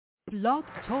Blog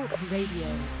Talk Radio.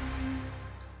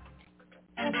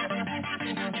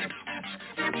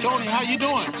 Tony, how you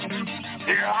doing?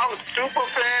 Yeah, I'm super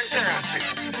fantastic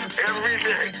every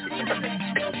day.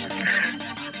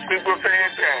 Super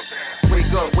fantastic.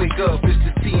 Wake up, it's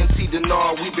the TNT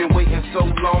Dinar. We've been waiting so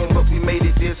long, but we made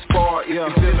it this far. If you're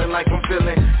feeling like I'm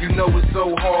feeling, you know it's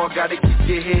so hard. Gotta keep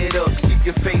your head up, keep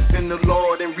your faith in the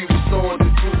Lord, and we restore the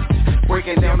truth.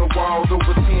 Breaking down the walls,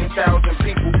 over 10,000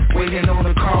 people waiting on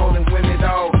a call, and when it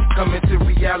all come into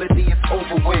reality, it's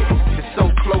over with. It's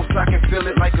so close, I can feel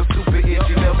it like a super hit.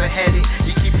 You never had it,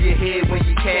 you keep your head when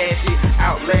you cash it.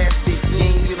 Outlast it, you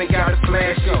ain't even gotta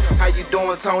flash it. How you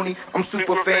doing, Tony? I'm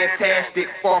super fantastic,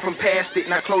 far from past it.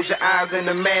 Now close your eyes and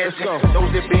imagine those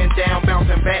that been down,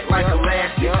 bouncing back like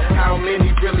elastic. How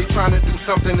many really trying to do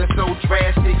something that's so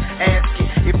drastic? Ask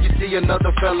it if you see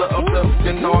another fella of the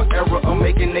Dinar era of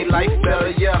making their life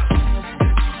better, yeah.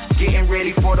 Getting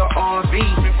ready for the RV,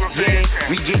 yeah.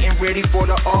 We getting ready for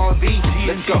the RV.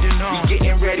 Let's go. We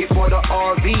getting ready for the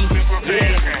RV,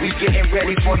 yeah. We getting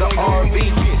ready for the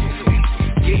RV.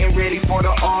 Getting ready for the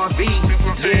RV,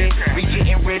 yeah. We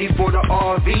getting ready for the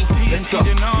RV. Let's go.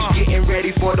 We getting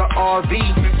ready for the RV,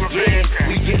 yeah.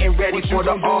 We getting ready for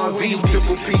the RV.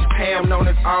 Triple P Pam known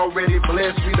as already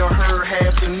blessed. We done heard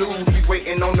half the news. We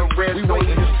waiting on the rest. We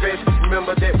waiting to stress.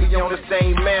 Remember that we on the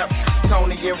same map.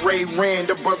 Tony and Ray Rand,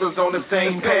 the brothers on the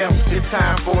same path. It's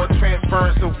time for a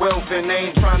transference of wealth, and I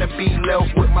ain't trying to be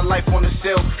left with my life on the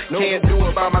shelf. Can't do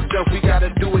it by myself. We gotta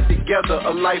do it together.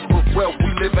 A life of wealth.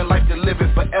 We living like to live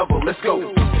it forever. Let's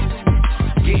go.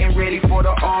 Getting ready for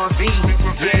the RV,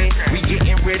 yeah. We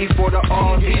getting ready for the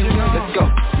RV. Let's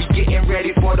go. We getting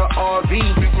ready for the RV,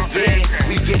 yeah.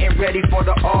 We getting ready for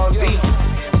the RV.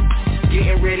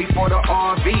 Getting ready for the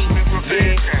RV,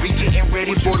 yeah. We getting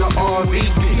ready for the RV.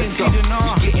 Let's go.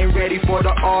 We getting ready for the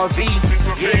RV,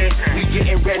 yeah. We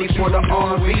getting ready for the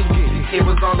RV. It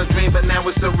was all a dream, but now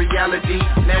it's a reality.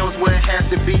 Now it's where it has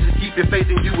to be. Just keep your faith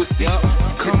and you will see.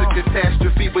 It's a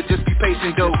catastrophe, but just be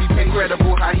patient though.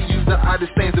 Incredible how he used the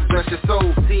oddest things to bless your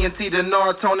soul. TNT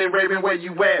Dinar, Tony Raven, where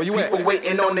you at? People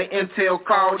waiting on the intel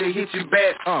call to hit you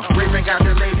back. Raven got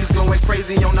the ladies going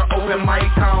crazy on the open mic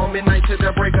call. Midnight to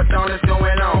the break of dawn is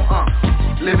going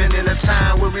on. Living in a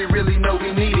time where we really know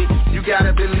we need it. You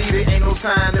gotta believe it, ain't no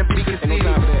time to be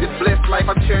conceited. This blessed life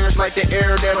I cherish like the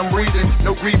air that I'm breathing.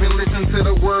 No grieving, listen to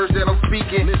the words that I'm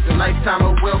speaking. Lifetime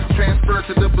of wealth transfer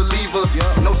to the believer.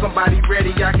 Know somebody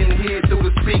ready, I can hear it through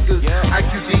the speakers.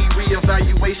 IQD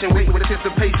reevaluation, waiting with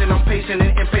anticipation. I'm patient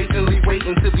and impatiently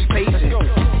waiting to be patient.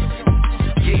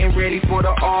 Getting ready for the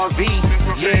RV,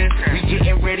 yeah. We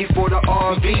getting ready for the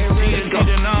RV. Let's go.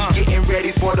 We getting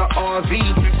ready for the RV,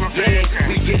 yeah.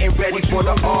 We getting ready for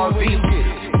the RV.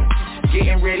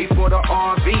 Getting ready for the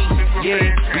RV, yeah.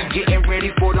 We getting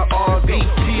ready for the RV.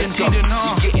 Let's go.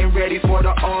 We getting ready for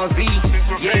the RV,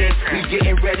 yeah. We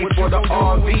getting ready for the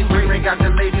RV. Ray got the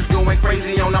ladies going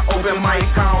crazy on the open mic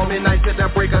call. Midnight to the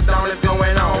break of dawn is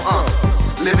going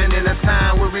on. Living in a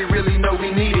time where we really know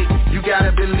we need it. You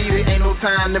gotta believe it, ain't no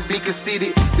time to be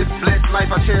conceited. This blessed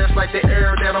life I cherish like the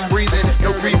air that I'm breathing.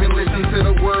 No grieving, listen to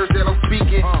the words that I'm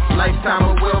speaking. Lifetime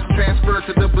of wealth transfer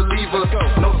to the believer.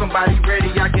 Know somebody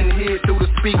ready, I can hear it through the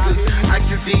speakers.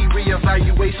 IQD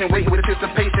reevaluation, waiting with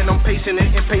anticipation. I'm patient and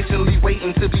impatiently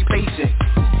waiting to be patient.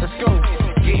 Let's go.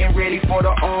 Getting ready for the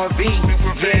RV,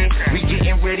 yeah. We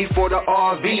getting ready for the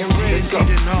RV. Let's go.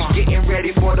 We getting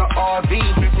ready for the RV,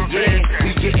 yeah.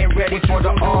 We getting ready for the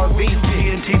RV.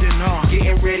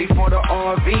 Getting ready for the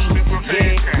RV,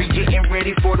 yeah. We getting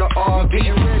ready for the RV.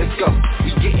 Let's go.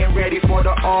 We getting ready for the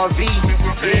RV,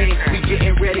 yeah. We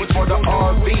getting ready for the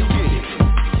RV.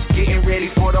 Getting ready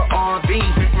for the RV,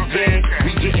 yeah.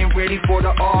 We getting ready for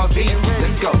the RV.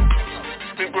 Let's go.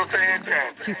 Super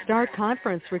fantastic. To start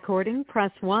conference recording,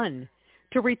 press 1.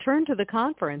 To return to the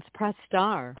conference, press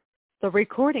star. The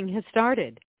recording has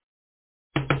started.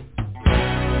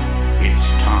 It's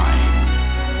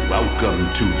time.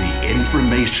 Welcome to the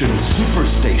Information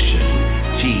Superstation,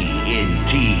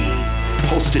 TNT,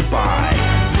 hosted by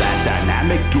that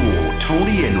dynamic duo,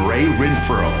 Tony and Ray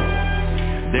Renfro.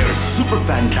 They're super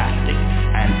fantastic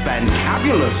and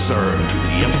fantabulous, sir, to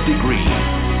the nth degree.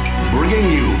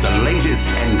 Bringing you the latest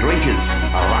and greatest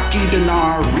Iraqi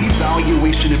dinar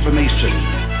revaluation information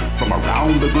from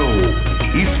around the globe,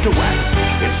 east to west.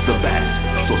 It's the best.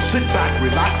 So sit back,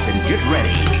 relax, and get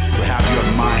ready to have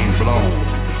your mind blown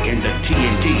in the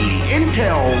TNT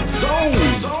Intel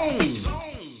Zone.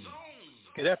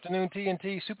 Good afternoon,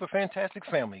 TNT Super Fantastic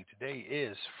family. Today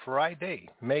is Friday,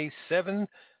 May 7,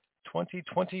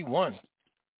 2021.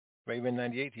 Raven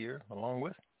 98 here, along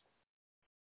with.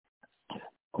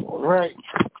 All right.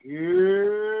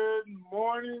 Good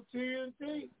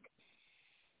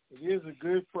a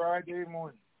good Friday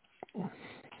morning.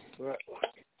 But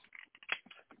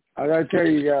I got to tell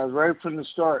you guys, right from the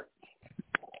start,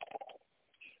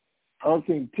 I don't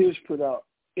think Tish put out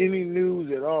any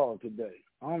news at all today.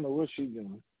 I don't know what she's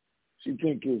doing. She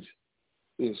think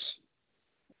it's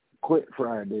Quit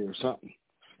Friday or something.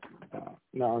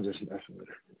 No, I'm just messing with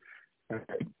her.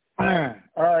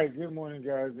 All right, good morning,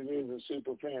 guys. It is a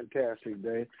super fantastic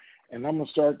day, and I'm going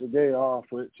to start the day off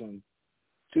with some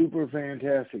super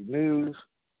fantastic news,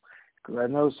 because I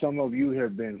know some of you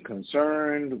have been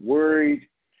concerned, worried,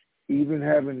 even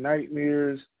having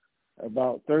nightmares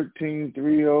about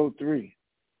 13303.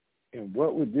 And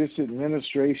what would this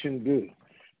administration do?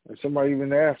 And somebody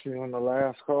even asked me on the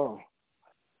last call,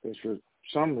 because for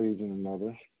some reason or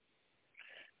another,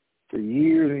 for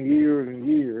years and years and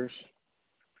years,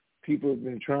 people have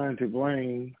been trying to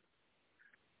blame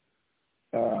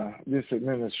this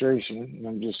administration, and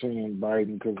I'm just saying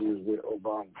Biden because he was with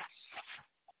Obama,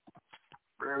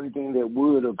 for everything that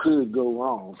would or could go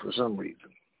wrong for some reason,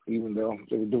 even though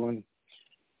they were doing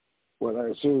what I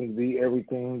assume to be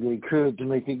everything they could to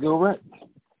make it go right.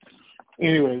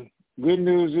 Anyway, good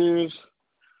news is,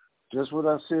 just what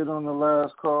I said on the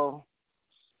last call,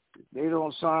 if they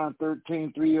don't sign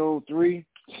 13303,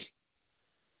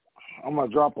 I'm going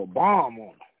to drop a bomb on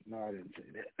them. No, I didn't say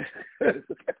that.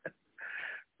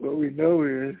 What we know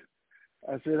is,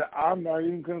 I said, I'm not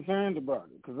even concerned about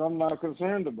it, because I'm not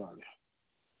concerned about it.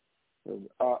 'Cause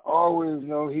I always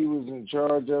know he was in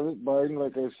charge of it. Biden,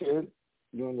 like I said,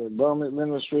 during the Obama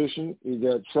administration, he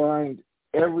got signed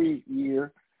every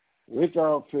year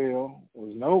without fail,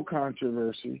 with no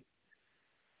controversy.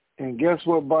 And guess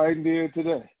what Biden did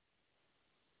today?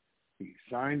 He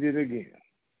signed it again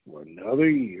for another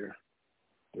year.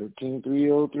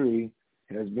 13303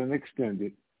 has been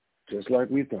extended, just like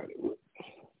we thought it would.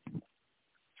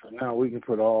 So now we can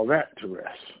put all that to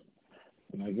rest.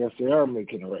 And I guess they are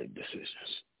making the right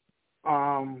decisions.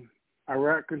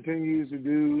 Iraq continues to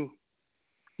do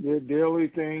their daily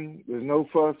thing. There's no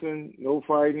fussing, no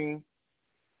fighting,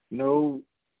 no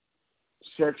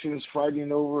sections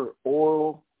fighting over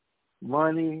oil,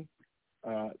 money,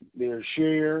 their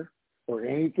share, or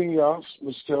anything else,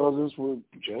 which tells us we're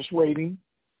just waiting.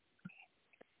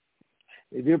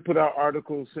 They did put out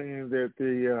articles saying that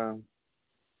the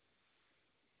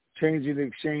changing the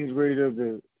exchange rate of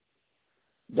the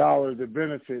dollar, the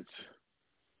benefits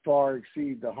far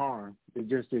exceed the harm. They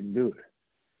just didn't do it.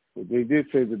 But they did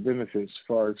say the benefits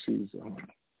far exceeds the harm.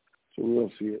 So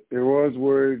we'll see it. There was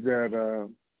word that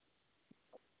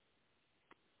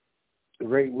the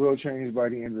rate will change by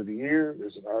the end of the year.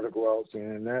 There's an article out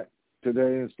saying that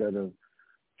today instead of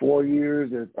 4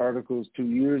 years, that articles 2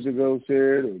 years ago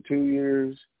said, or 2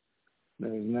 years.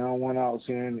 There's now one out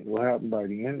saying it will happen by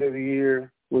the end of the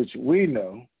year, which we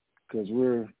know, because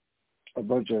we're a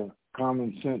bunch of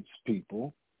common sense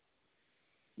people,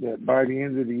 that by the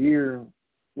end of the year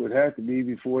would have to be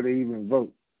before they even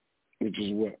vote, which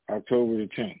is what, October the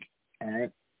 10th, all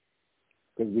right?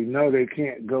 Because we know they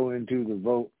can't go into the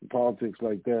vote politics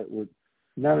like that with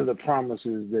none of the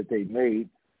promises that they made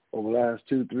over the last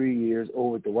 2-3 years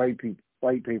or with the white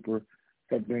paper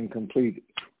have been completed.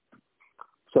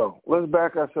 So let's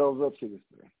back ourselves up to this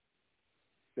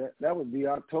thing. That would be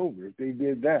October if they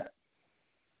did that.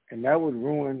 And that would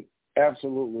ruin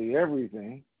absolutely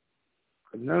everything.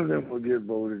 None of them would get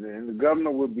voted in. The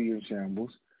governor would be in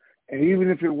shambles. And even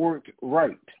if it worked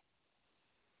right,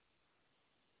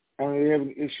 they have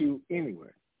an issue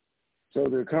anyway. So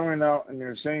they're coming out and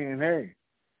they're saying, hey,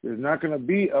 there's not going to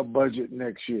be a budget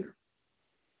next year.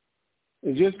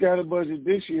 They just got a budget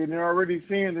this year, and they're already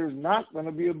saying there's not going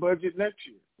to be a budget next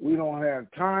year. We don't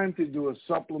have time to do a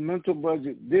supplemental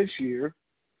budget this year.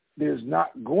 There's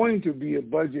not going to be a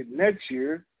budget next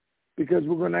year because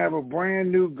we're going to have a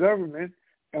brand new government,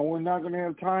 and we're not going to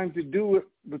have time to do it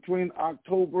between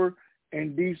October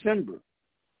and December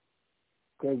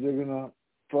because they're going to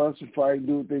fuss and fight,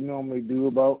 do what they normally do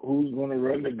about who's going to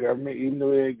run the government, even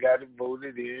though they got it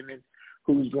voted in, and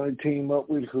who's going to team up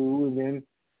with who, and then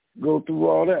go through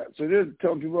all that. So they're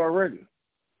telling people already,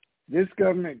 this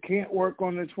government can't work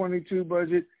on the 22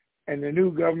 budget, and the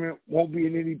new government won't be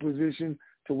in any position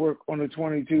to work on the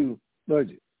 22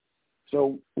 budget.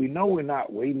 So we know we're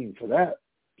not waiting for that.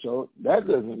 So that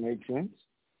doesn't make sense,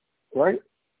 right?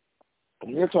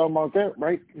 And they're talking about that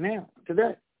right now,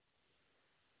 today.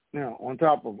 Now, on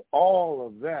top of all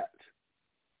of that,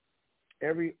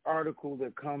 every article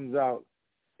that comes out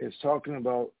is talking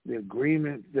about the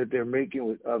agreements that they're making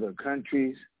with other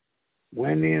countries,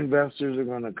 when the investors are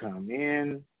going to come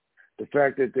in, the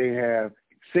fact that they have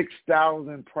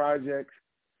 6,000 projects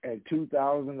and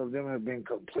 2,000 of them have been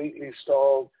completely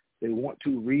stalled They want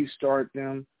to restart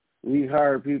them,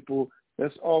 rehire people.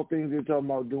 That's all things they're talking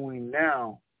about doing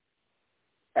now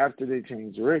after they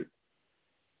change the rate.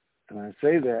 And I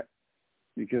say that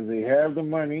because they have the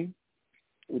money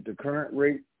with the current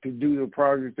rate to do the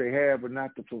projects they have, but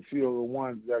not to fulfill the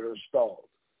ones that are stalled,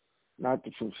 not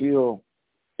to fulfill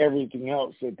everything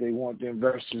else that they want the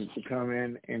investors to come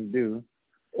in and do,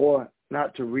 or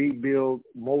not to rebuild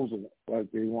Mosul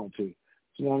like they want to.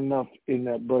 It's not enough in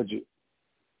that budget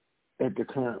at the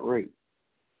current rate.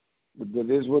 But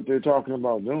that is what they're talking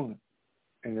about doing,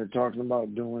 and they're talking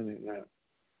about doing it now.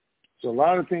 So a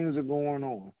lot of things are going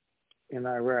on in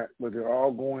Iraq, but they're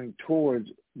all going towards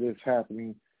this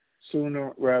happening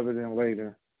sooner rather than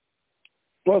later,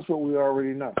 plus what we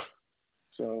already know.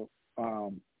 So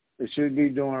it should be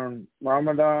during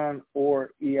Ramadan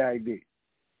or EID.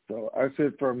 So I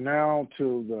said from now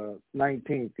to the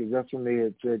 19th, because that's when they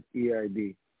had said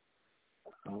EID.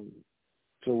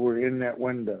 So we're in that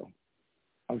window.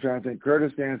 I'm trying to think.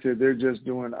 Kurdistan said they're just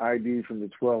doing ID from the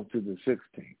 12th to the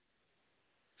 16th.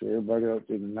 So everybody else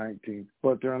to the 19th.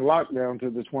 But they're in lockdown to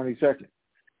the 22nd.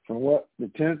 From what? The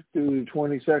 10th to the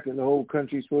 22nd, the whole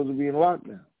country's supposed to be in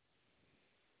lockdown.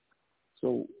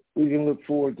 So we can look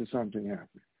forward to something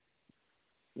happening.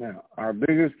 Now, our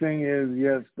biggest thing is,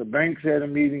 yes, the banks had a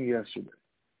meeting yesterday.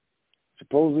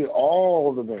 Supposedly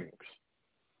all the banks.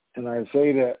 And I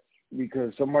say that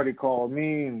because somebody called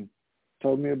me and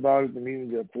told me about it. The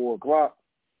meeting's at 4 o'clock.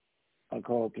 I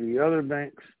called 3 other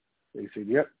banks. They said,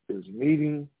 yep, there's a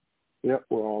meeting. Yep,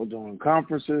 we're all doing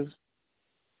conferences.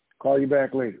 Call you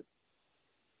back later.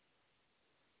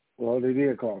 Well, they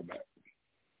did call back.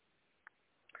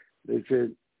 They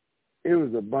said it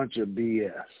was a bunch of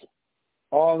BS.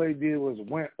 All they did was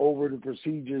went over the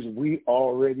procedures we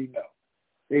already know.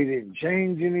 They didn't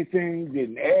change anything,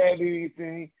 didn't add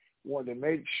anything, wanted to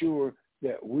make sure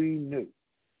that we knew,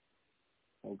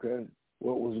 okay,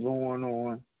 what was going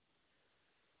on.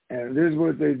 And this is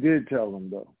what they did tell them,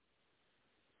 though.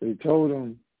 They told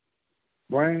them,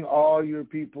 bring all your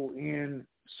people in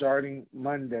starting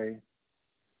Monday,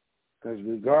 because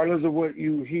regardless of what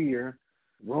you hear,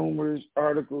 rumors,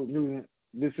 articles, news,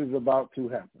 this is about to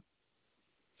happen.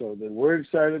 So they were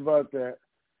excited about that.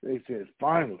 They said,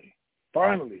 finally,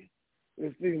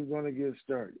 this thing is going to get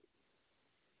started.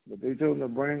 But they told them to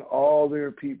bring all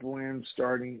their people in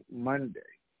starting Monday.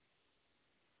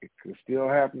 It could still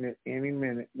happen at any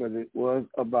minute, but it was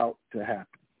about to happen.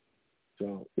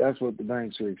 So that's what the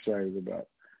banks are excited about.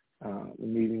 The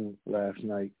meeting last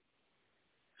night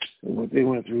and what they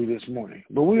went through this morning.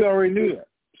 But we already knew that.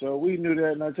 So we knew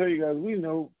that, and I tell you guys, we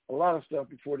know a lot of stuff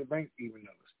before the bank even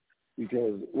knows,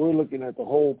 because we're looking at the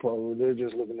whole puzzle. They're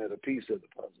just looking at a piece of the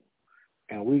puzzle.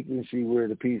 And we can see where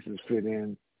the pieces fit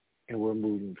in, and we're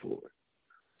moving forward.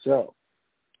 So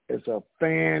it's a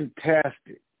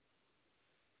fantastic,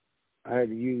 I had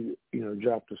to use,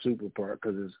 drop the super part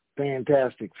because it's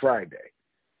Fantastic Friday.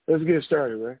 Let's get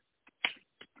started, Ray.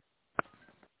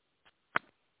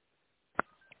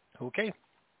 Okay.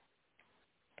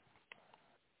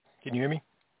 Can you hear me?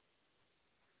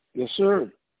 Yes,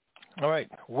 sir. All right.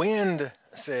 Wind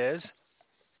says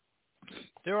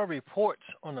there are reports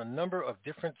on a number of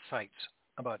different sites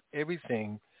about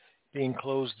everything being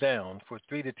closed down for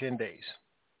 3 to 10 days,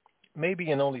 maybe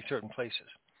in only certain places.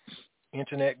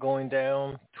 Internet going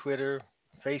down, Twitter,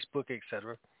 Facebook,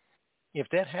 etc. If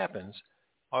that happens,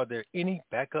 are there any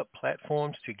backup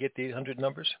platforms to get the 800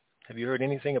 numbers? Have you heard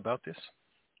anything about this?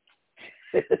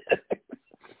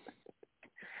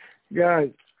 Guys,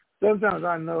 sometimes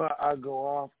I know I go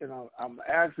off, and I'm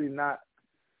actually not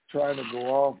trying to go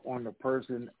off on the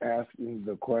person asking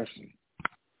the question.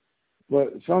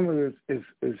 But some of this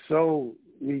is so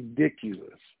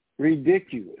ridiculous.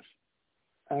 Ridiculous.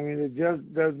 I mean, it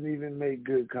just doesn't even make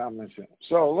good common sense.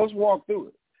 So let's walk through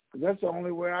it. That's the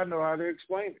only way I know how to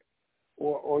explain it.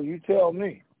 Or you tell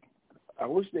me. I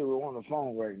wish they were on the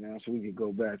phone right now so we could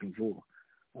go back and forth.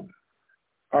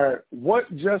 All right,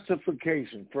 what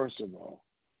justification, first of all,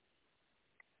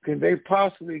 can they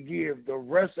possibly give the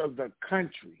rest of the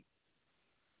country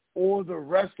or the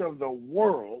rest of the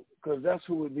world, because that's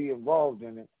who would be involved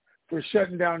in it, for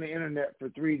shutting down the internet for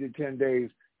 3 to 10 days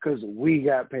because we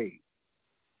got paid?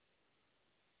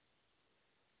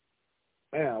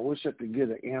 Man, I wish I could get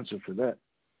an answer for that.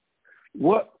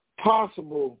 What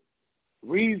possible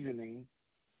reasoning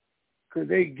could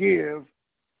they give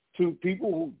to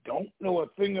people who don't know a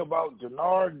thing about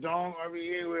dinar, dong, or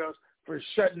anywhere else for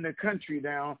shutting the country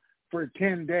down for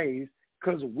 10 days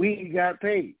because we got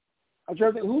paid? I'm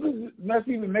trying to think, who does it must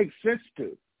even make sense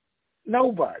to?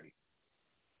 Nobody.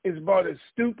 It's about as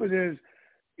stupid as,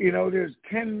 there's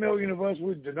 10 million of us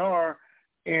with dinar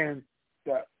and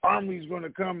the Army's going to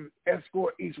come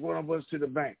escort each one of us to the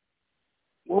bank.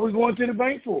 What are we going to the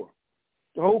bank for?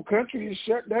 The whole country is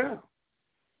shut down.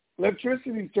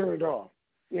 Electricity's turned off.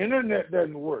 The internet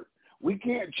doesn't work. We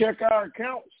can't check our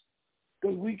accounts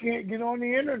because we can't get on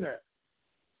the internet.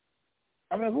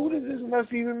 I mean, who does this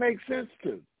must even make sense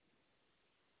to?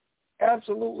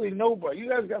 Absolutely nobody. You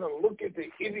guys got to look at the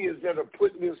idiots that are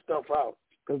putting this stuff out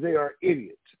because they are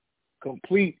idiots,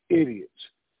 complete idiots,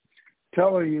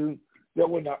 telling you that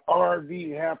when the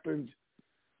RV happens,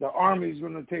 the Army's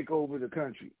going to take over the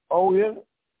country. Oh, yeah?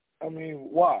 I mean,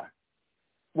 why?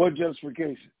 What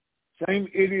justification? Same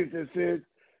idiot that said,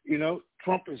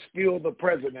 Trump is still the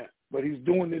president, but he's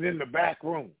doing it in the back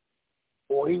room,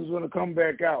 or he was going to come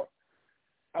back out.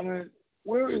 I mean,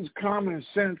 where is common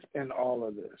sense in all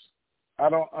of this? I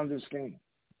don't understand.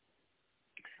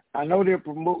 I know they're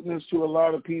promoting this to a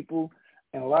lot of people,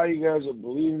 and a lot of you guys are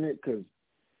believing it because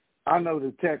I know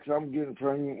the text I'm getting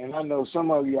from you, and I know some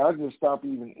of you, I just stop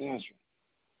even answering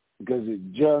because it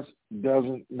just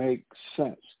doesn't make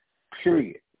sense,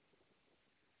 period.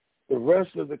 The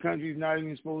rest of the country is not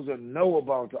even supposed to know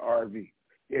about the RV.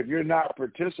 If you're not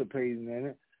participating in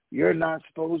it, you're not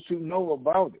supposed to know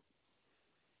about it.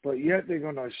 But yet they're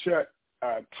going to shut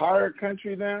our entire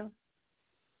country down?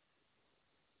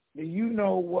 Do you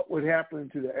know what would happen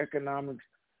to the economics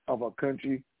of a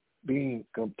country being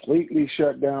completely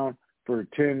shut down for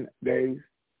 10 days?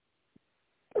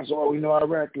 That's all we know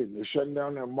Iraq is. They're shutting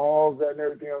down their malls and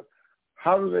everything else.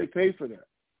 How do they pay for that?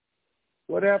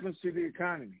 What happens to the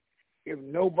economy if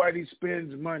nobody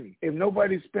spends money? If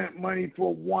nobody spent money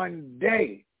for one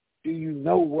day, do you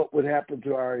know what would happen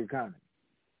to our economy?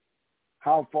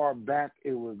 How far back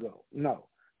it would go? No,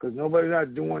 because nobody's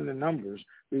not doing the numbers.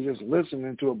 They're just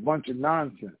listening to a bunch of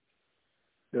nonsense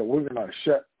that we're going to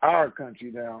shut our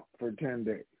country down for 10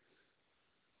 days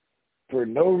for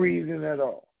no reason at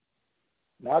all.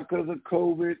 Not because of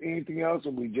COVID, anything else,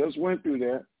 and we just went through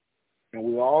that, and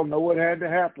we all know what had to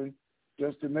happen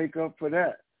just to make up for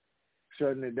that,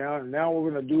 shutting it down. And now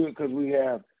we're going to do it because we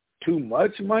have too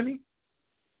much money?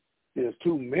 There's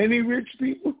too many rich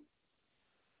people?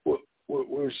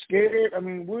 We're scared. I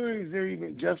mean, where is there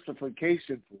even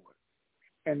justification for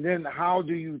it? And then how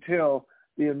do you tell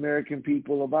the American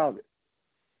people about it?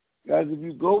 Guys, if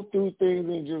you go through things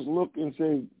and just look and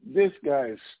say, this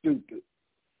guy is stupid.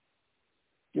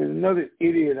 There's another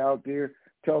idiot out there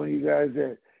telling you guys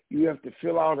that you have to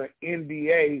fill out an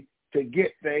NDA to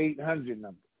get the 800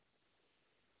 number.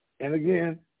 And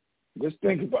again, just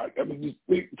think about it. I mean,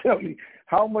 tell me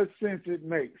how much sense it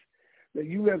makes that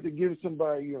you have to give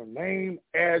somebody your name,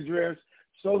 address,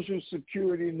 social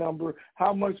security number,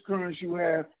 how much currency you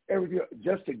have, everything,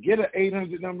 just to get an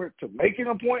 800 number to make an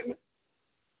appointment?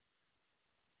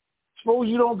 Suppose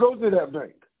you don't go to that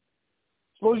bank.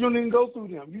 Suppose you don't even go through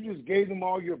them. You just gave them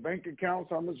all your bank accounts,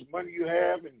 how much money you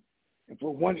have, and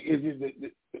for one, is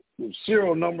it the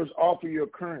serial numbers off of your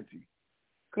currency.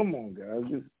 Come on,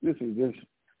 guys. This is this.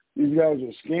 These guys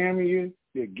are scamming you.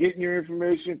 They're getting your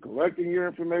information, collecting your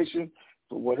information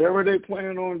for whatever they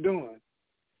plan on doing.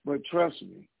 But trust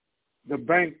me, the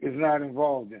bank is not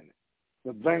involved in it.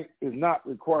 The bank is not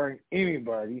requiring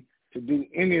anybody to do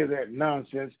any of that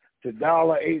nonsense, to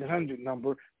dial an 800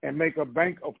 number and make a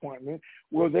bank appointment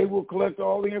where they will collect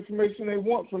all the information they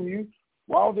want from you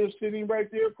while they're sitting right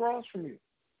there across from you.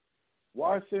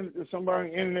 Why send it to somebody on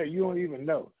the internet you don't even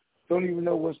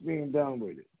know what's being done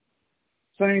with it?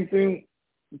 Same thing,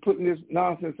 putting this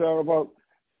nonsense out about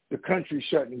the country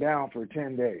shutting down for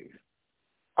 10 days.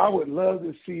 I would love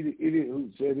to see the idiot who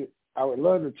said it. I would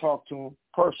love to talk to him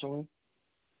personally.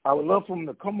 I would love for him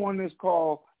to come on this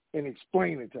call and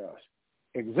explain it to us.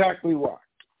 Exactly why.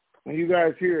 When you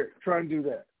guys hear it, try and do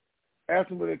that. Ask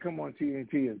them when they come on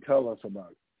TNT and tell us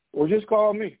about it. Or just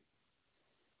call me.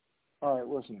 All right,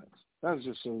 what's next? That's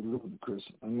just so ludicrous.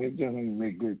 I mean, it doesn't even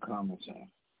make good common sense.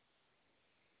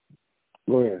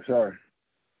 Go ahead, sorry.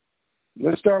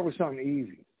 Let's start with something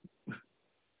easy.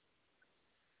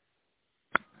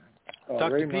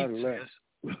 Dr.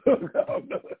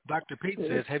 Pete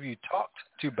says, have you talked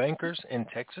to bankers in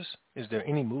Texas? Is there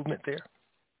any movement there?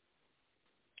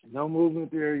 No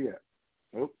movement there yet.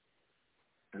 Nope.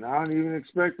 And I don't even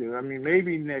expect it. I mean,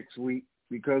 maybe next week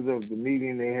because of the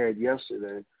meeting they had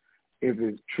yesterday. If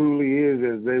it truly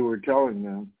is as they were telling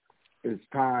them, it's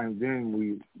time, then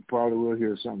we probably will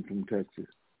hear something from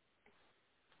Texas.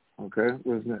 Okay,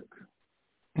 what's next?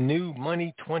 New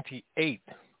Money 28.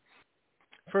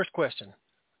 First question.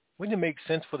 Wouldn't it make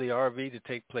sense for the RV to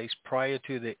take place prior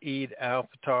to the Eid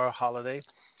al-Fitr holiday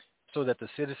so that the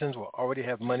citizens will already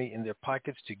have money in their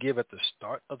pockets to give at the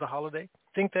start of the holiday?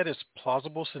 Think that is a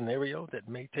plausible scenario that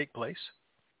may take place?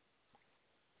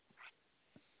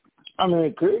 I mean,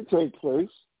 it could take place.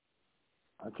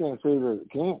 I can't say that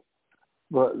it can't.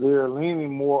 But they're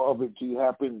leaning more of it to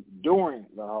happen during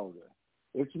the holiday.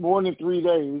 It's more than 3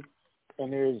 days,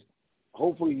 and there's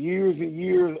hopefully years and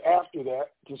years after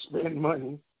that to spend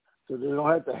money, so they don't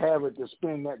have to have it to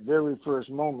spend that very first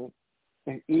moment.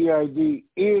 And EID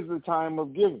is the time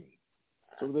of giving.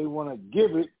 So they want to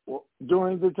give it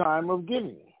during the time of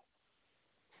giving.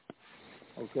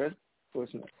 Okay?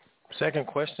 What's next? Second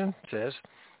question says,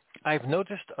 I've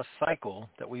noticed a cycle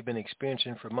that we've been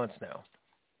experiencing for months now.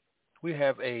 We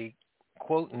have a,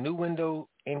 quote, new window,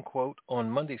 end quote, on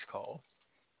Monday's call,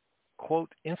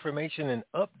 quote, information and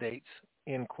updates,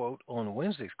 end quote, on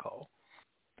Wednesday's call,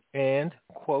 and,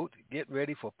 quote, get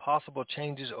ready for possible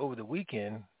changes over the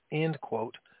weekend, end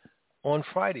quote, on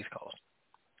Friday's calls.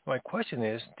 My question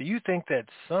is, do you think that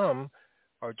some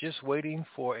are just waiting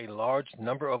for a large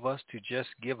number of us to just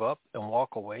give up and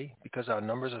walk away because our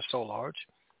numbers are so large,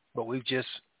 but we've just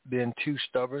been too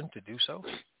stubborn to do so?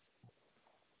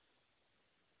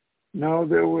 No,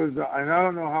 there was, and I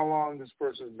don't know how long this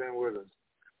person's been with us.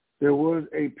 There was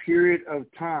a period of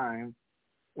time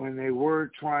when they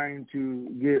were trying to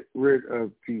get rid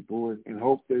of people and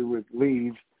hope they would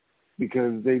leave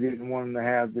because they didn't want them to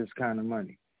have this kind of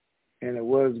money. And it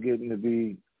was getting to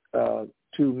be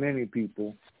too many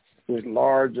people with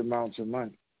large amounts of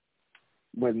money.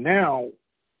 But now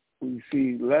we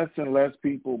see less and less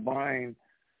people buying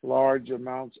large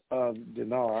amounts of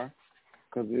dinar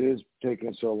because it is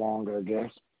taking so long, I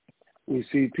guess. We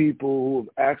see people who have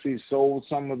actually sold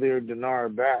some of their dinar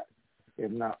back,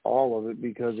 if not all of it,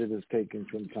 because it has taken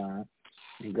some time.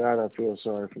 And God, I feel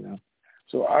sorry for them.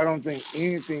 So I don't think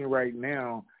anything right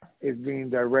now is being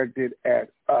directed at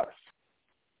us.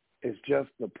 It's just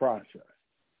the process.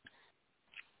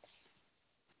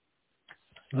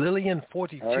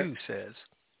 Lillian42 right. says,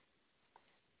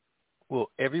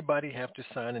 will everybody have to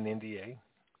sign an NDA,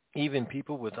 even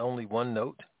people with only one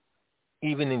note,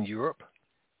 even in Europe?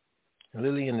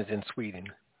 Lillian is in Sweden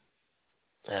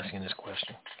asking this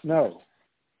question. No.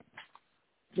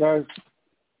 Guys,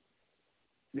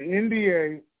 the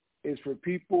NDA is for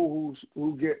people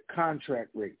who get contract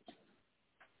rates.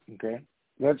 Okay?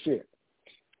 That's it.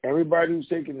 Everybody who's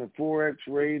taking the Forex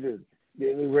rate or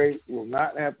daily rate will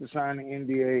not have to sign an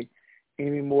NDA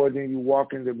any more than you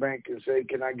walk in the bank and say,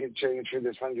 can I get change for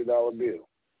this $100 bill?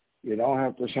 You don't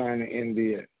have to sign an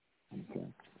NDA. Okay?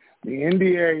 The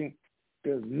NDA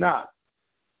does not,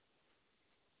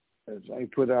 as I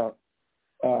put out,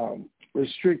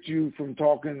 restrict you from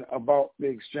talking about the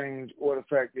exchange or the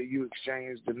fact that you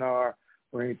exchange dinar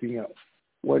or anything else.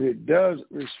 What it does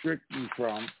restrict you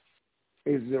from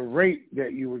is the rate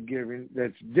that you were given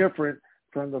that's different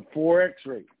from the Forex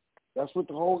rate. That's what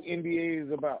the whole NDA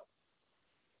is about.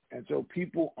 And so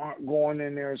people aren't going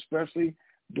in there, especially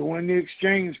during the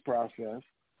exchange process.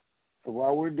 So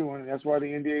while we're doing it, that's why the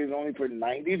NDA is only for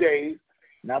 90 days,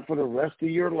 not for the rest of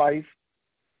your life.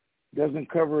 Doesn't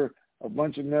cover a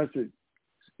bunch of mess that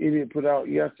idiot put out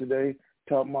yesterday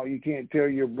talking about you can't tell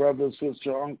your brother,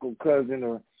 sister, uncle, cousin,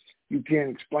 or you can't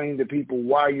explain to people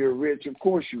why you're rich. Of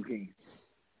course you can.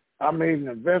 I made an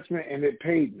investment and it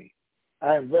paid me.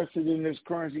 I invested in this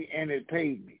currency and it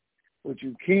paid me. What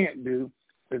you can't do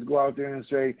is go out there and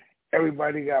say,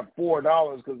 everybody got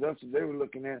 $4 because that's what they were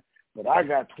looking at, but I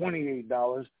got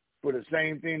 $28 for the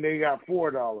same thing they got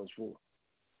 $4 for.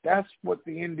 That's what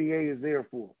the NDA is there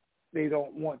for. They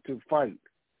don't want to fight.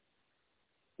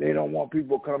 They don't want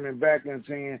people coming back and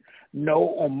saying,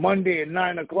 no, on Monday at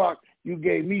 9 o'clock, you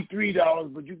gave me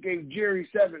 $3, but you gave Jerry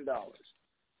 $7.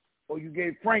 Or you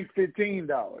gave Frank $15.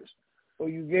 Or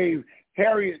you gave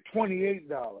Harriet $28.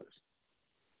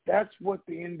 That's what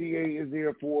the NDA is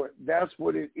there for. That's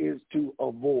what it is to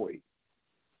avoid.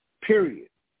 Period.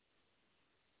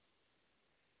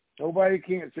 Nobody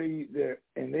can't say that,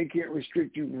 and they can't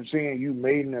restrict you from saying you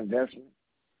made an investment.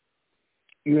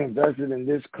 You invested in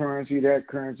this currency, that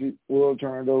currency, world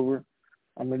turned over.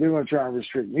 I mean, they're going to try and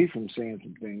restrict me from saying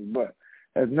some things, but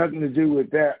it has nothing to do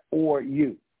with that or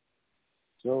you.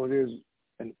 So there's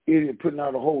an idiot putting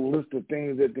out a whole list of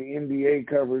things that the NDA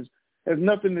covers. It has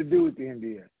nothing to do with the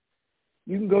NDA.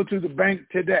 You can go to the bank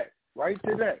today, right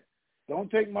today.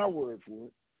 Don't take my word for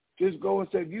it. Just go and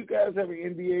say, do you guys have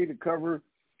an NDA to cover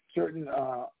certain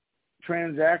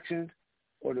transactions?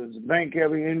 Or does the bank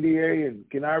have an NDA and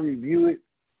can I review it?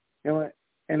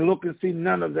 And look and see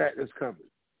none of that is covered.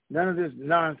 None of this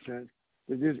nonsense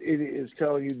that this idiot is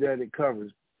telling you that it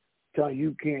covers. Telling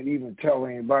you can't even tell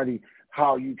anybody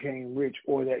how you came rich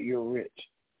or that you're rich.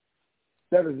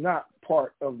 That is not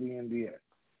part of the NDA.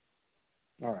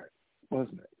 All right,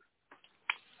 what's next?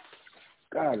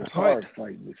 God, it's hard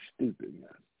fighting this stupid, man.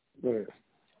 Go ahead.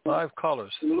 5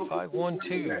 callers.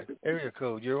 512 area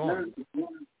code. You're on. You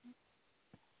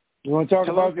want to talk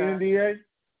about the NDA?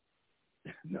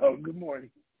 No. Good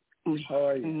morning. How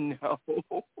are you? No,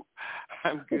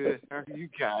 I'm good. How are you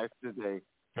guys today?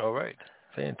 All right.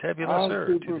 Fantabulous, sir.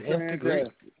 To the nth degree.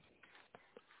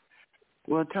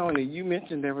 Well, Tony, you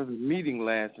mentioned there was a meeting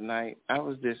last night. I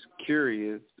was just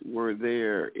curious, were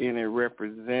there any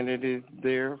representatives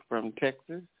there from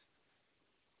Texas?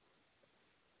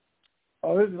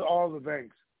 Oh, this is all the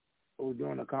banks who were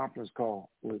doing a conference call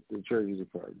with the Treasury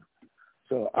Department.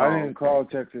 So I didn't call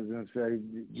Texas and say,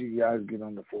 you guys get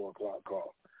on the 4 o'clock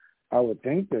call. I would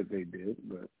think that they did,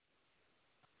 but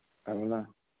I don't know.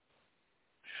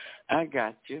 I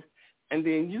got you. And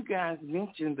then you guys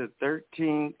mentioned the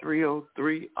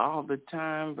 13303 all the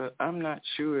time, but I'm not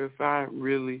sure if I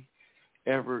really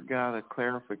ever got a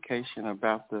clarification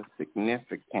about the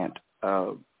significance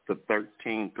of the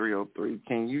 13303.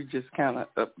 Can you just kind of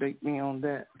update me on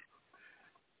that?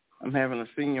 I'm having a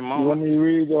senior moment. You want me to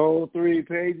read the whole 3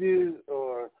 pages,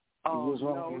 or you just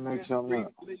want me to make something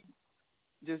up?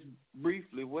 Just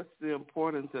briefly, what's the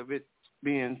importance of it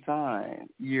being signed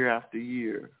year after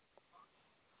year?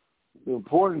 The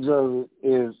importance of it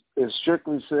is, it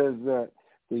strictly says that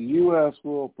the U.S.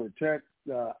 will protect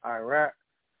Iraq,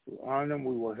 we honor them,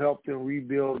 we will help them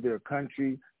rebuild their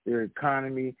country, their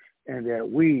economy, and that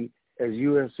we, as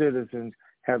U.S. citizens,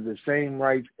 have the same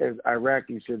rights as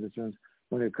Iraqi citizens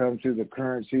when it comes to the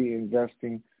currency,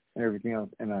 investing, and everything else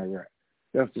in Iraq.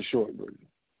 That's the short version.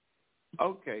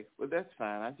 Okay, well, that's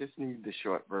fine. I just need the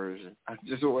short version. I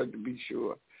just wanted to be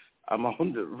sure I'm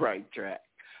on the right track.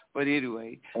 But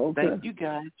anyway, Thank you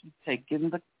guys for taking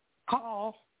the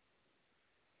call.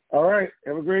 All right.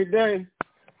 Have a great day.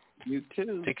 You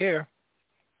too. Take care.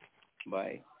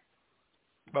 Bye.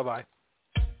 Bye-bye.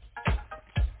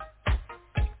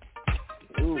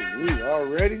 Ooh, we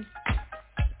already?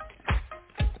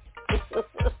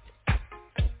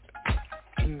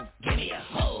 Give me a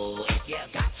hoe if you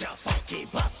got your funky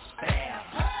bus there.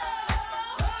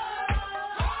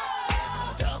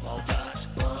 Double Dutch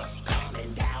bus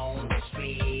coming down the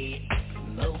street,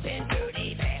 moving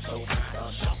dirty fast, so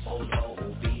kinda shuffle your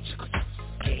feet.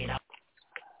 Get up.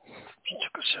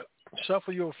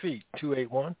 Shuffle your feet,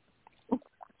 281.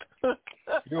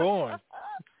 You're on.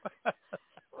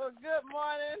 Well, good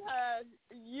morning,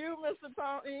 you, Mr.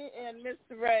 Tony, and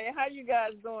Mr. Ray. How you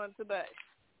guys doing today?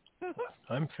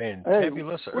 I'm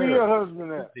fantabulous. Hey, where your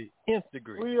husband at? The nth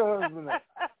degree. Where your husband at?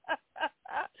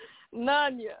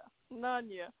 None.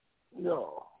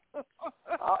 No.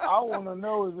 I want to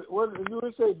know, do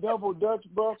it say double Dutch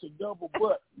bus or double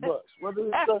butt bus? What does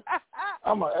it say?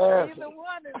 I'm going to ask. Either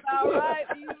one is all right.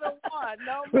 Either one.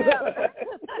 No matter.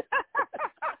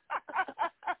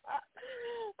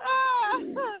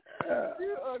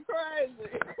 You are crazy.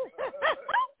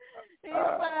 He's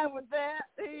fine with that.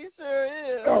 He sure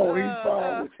is. Oh, he's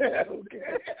fine with that.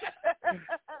 Okay.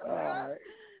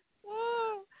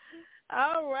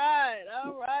 All right.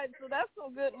 So that's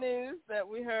some good news that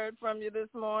we heard from you this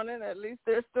morning. At least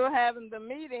they're still having the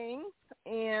meeting.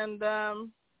 And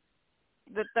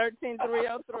the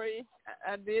 13303,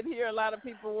 I did hear a lot of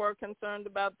people were concerned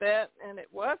about that, and it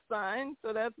was signed,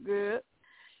 so that's good.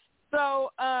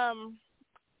 So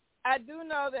I do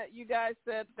know that you guys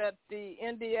said that the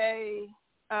NDA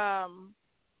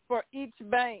for each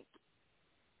bank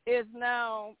is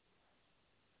now,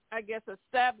 I guess,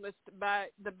 established by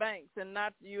the banks and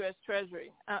not the U.S.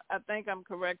 Treasury. I think I'm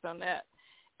correct on that.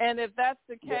 And if that's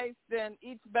the case, then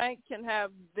each bank can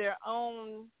have their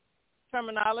own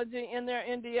terminology in their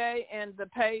NDA, and the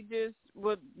pages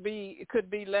could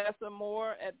be less or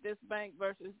more at this bank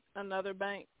versus another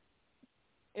bank.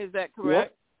 Is that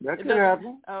correct? Yep, that could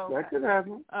happen. Oh, that could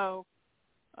happen. Oh,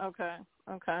 okay.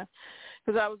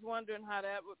 Because I was wondering how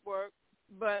that would work,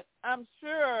 but I'm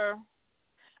sure.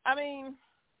 I mean,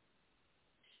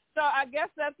 so I guess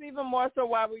that's even more so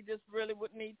why we just really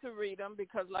would need to read them,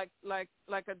 because, like I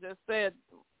just said,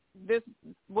 this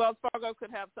Wells Fargo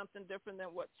could have something different than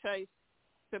what Chase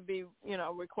could be,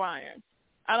 requiring.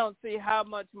 I don't see how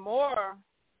much more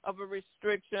of a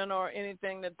restriction or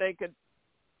anything that they could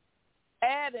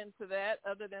add into that,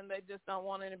 other than they just don't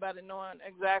want anybody knowing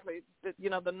exactly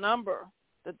the number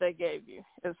that they gave you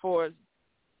as far as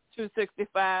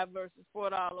 $2.65 versus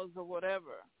 $4 or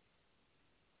whatever.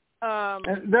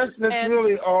 And that's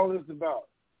really all it's about.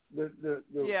 The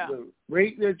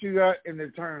rate that you got and the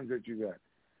terms that you got.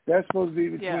 That's supposed to be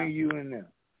between you and them.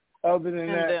 Other than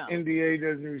that, NDA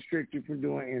doesn't restrict you from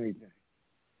doing anything.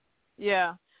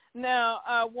 Yeah. Now,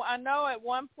 I know at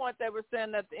one point they were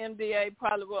saying that the NDA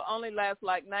probably will only last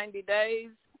like 90 days,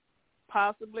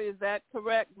 possibly. Is that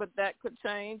correct? But that could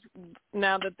change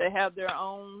now that they have their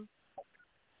own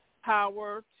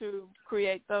power to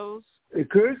create those. It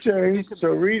could change, so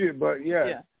read it, but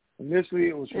initially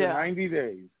it was for 90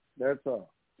 days. That's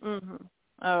all. Mm-hmm.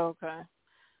 Oh, okay.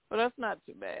 Well, that's not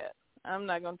too bad. I'm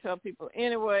not going to tell people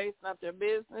anyway. It's not their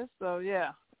business, so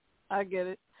yeah, I get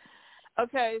it.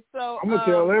 Okay, so I'm gonna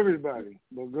tell everybody,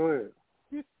 but go ahead.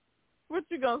 What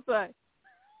you gonna say?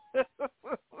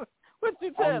 What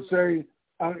you telling?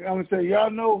 I'm gonna say,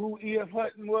 y'all know who E.F.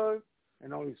 Hutton was,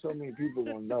 and only so many people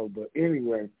gonna know. But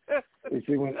anyway, you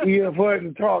see, when E.F.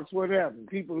 Hutton talks, what happened?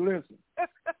 People listen.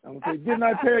 I'm gonna say, didn't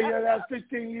I tell you that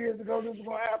 15 years ago this was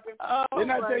gonna happen?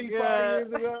 Didn't I tell you 5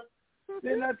 years ago?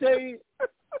 Didn't I tell you?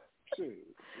 Shit,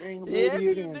 yes,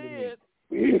 you did.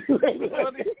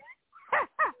 20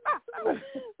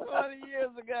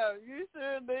 years ago. You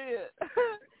sure did.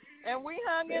 And we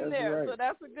hung in there, so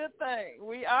that's a good thing.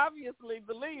 We obviously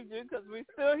believed you because we're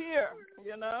still here,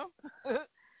 you know.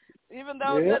 Even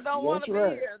though they don't want to be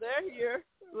here, they're here.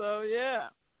 So, yeah.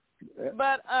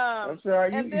 But that's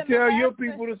right. You tell your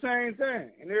people the same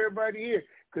thing, and everybody here,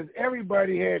 because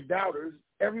everybody had doubters.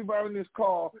 Everybody on this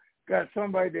call got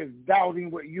somebody that's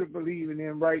doubting what you're believing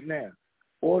in right now,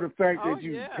 or the fact that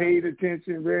you paid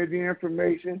attention, read the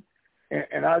information.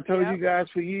 And I told you guys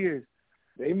for years,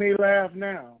 they may laugh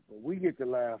now, but we get to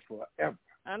laugh forever.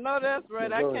 I know that's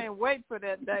right. I can't wait for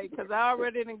that day because I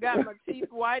already done got my teeth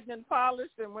whitened and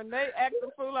polished, and when they act the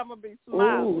fool, I'm going to be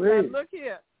smiling. Now, look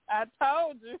here. I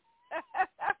told you.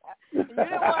 You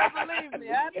didn't want to believe me.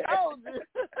 I told you.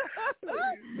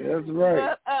 That's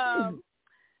right. But,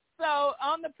 so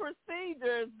on the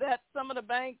procedures that some of the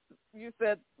banks, you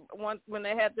said when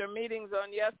they had their meetings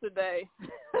on yesterday,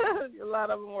 a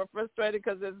lot of them were frustrated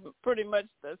because it's pretty much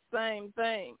the same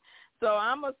thing. So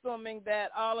I'm assuming that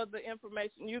all of the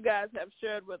information you guys have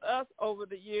shared with us over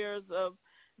the years of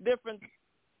different,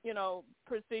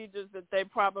 procedures that they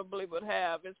probably would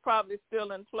have is probably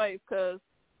still in place because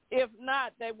if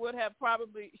not, they would have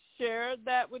probably shared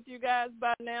that with you guys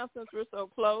by now since we're so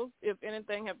close, if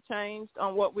anything have changed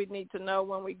on what we need to know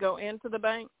when we go into the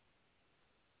bank.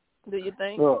 Do you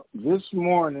think? Well, this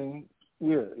morning,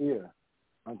 yeah.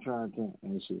 I'm trying to think.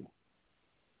 Let me see.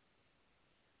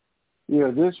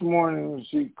 Yeah, this morning when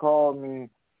she called me,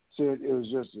 said it was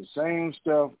just the same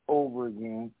stuff over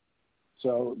again.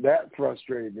 So that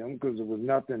frustrated them because it was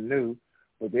nothing new.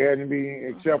 But they hadn't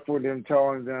been, except for them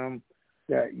telling them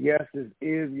that, yes, this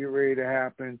is getting ready to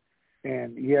happen,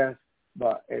 and yes,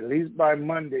 but at least by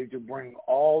Monday to bring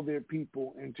all their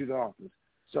people into the office.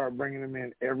 Start bringing them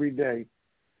in every day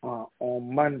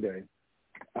on Monday.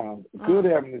 Could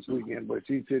happen this weekend, but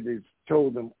she said they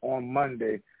told them on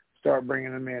Monday, start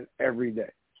bringing them in every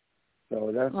day.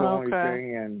 So that's the only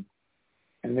thing,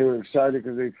 and they were excited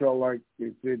because they felt like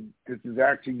they said this is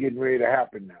actually getting ready to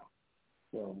happen now.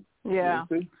 So yeah.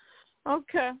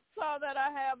 Okay, so that I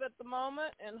have at the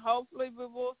moment, and hopefully we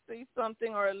will see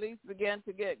something or at least begin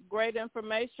to get great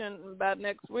information. By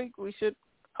next week, we should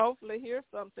hopefully hear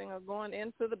something or going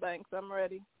into the banks. I'm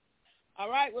ready.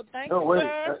 All right, well, thank you,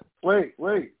 sir. Wait.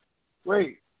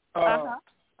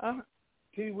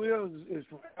 T. Wills is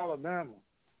from Alabama,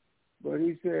 but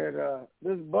he said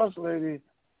this bus lady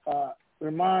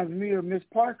reminds me of Miss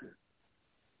Parker.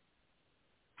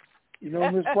 You know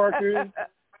who Miss Parker is?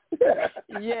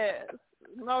 Yes.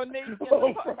 Monique.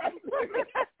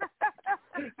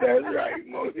 That's right,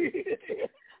 Monique.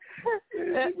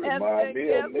 And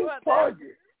guess what?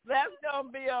 Parker. That's going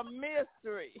to be a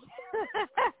mystery.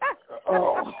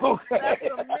 Oh, okay. That's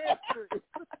a mystery.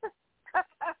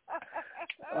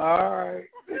 All right.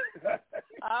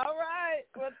 All right.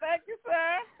 Well, thank you,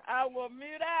 sir. I will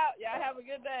mute out. Y'all have a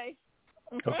good day.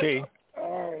 Okay.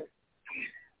 All right.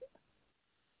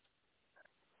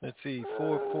 Let's see,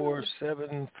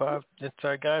 4475. That's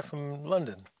our guy from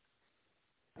London.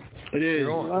 It is.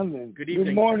 London. Good evening.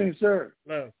 Good morning, sir.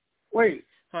 Hello. Wait.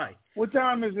 Hi. What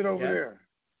time is it over there?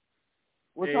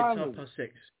 What time is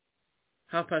it?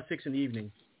 6:30. 6:30 in the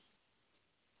evening.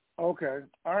 Okay.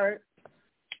 All right.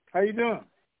 How you doing?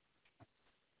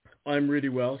 I'm really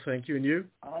well, thank you. And you?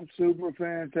 I'm super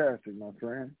fantastic, my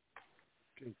friend.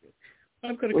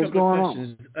 I've got a couple of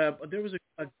questions. There was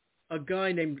a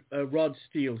guy named Rod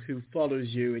Steele who follows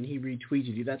you, and he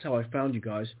retweeted you. That's how I found you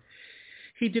guys.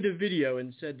 He did a video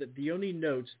and said that the only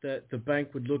notes that the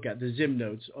bank would look at, the ZIM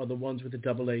notes, are the ones with the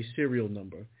AA serial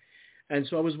number. And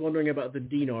so I was wondering about the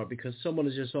dinar because someone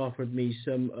has just offered me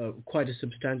some quite a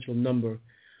substantial number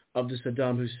of the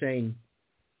Saddam Hussein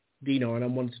dinar, and I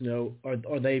want to know,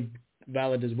 are they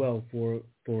valid as well for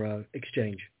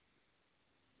exchange?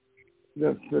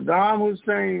 The Saddam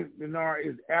Hussein dinar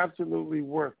is absolutely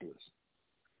worthless.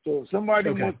 So if somebody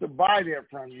wants to buy that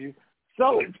from you,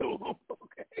 sell it to them,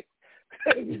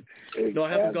 okay? No,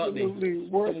 I haven't got any.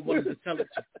 Worthless. Someone wanted to sell it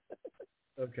to.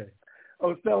 Okay.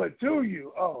 Oh, sell it to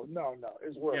you? Oh, no,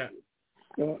 it's worthless.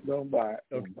 Yeah. Don't buy it.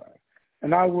 Don't buy it.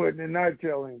 And I wouldn't, and I'd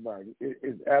tell anybody.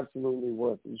 It's absolutely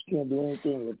worthless. You can't do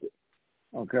anything with it,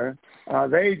 okay?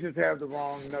 They just have the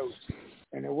wrong notes.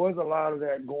 And there was a lot of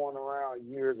that going around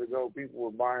years ago. People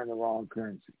were buying the wrong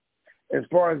currency. As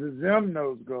far as the Zim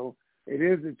notes go, it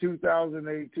is the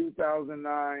 2008,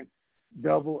 2009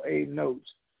 AA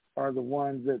notes are the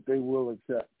ones that they will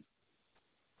accept.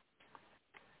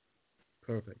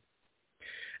 Perfect.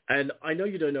 And I know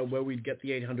you don't know where we'd get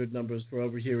the 800 numbers for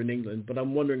over here in England, but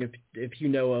I'm wondering if you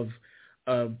know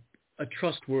of a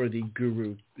trustworthy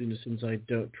guru, since I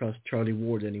don't trust Charlie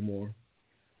Ward anymore.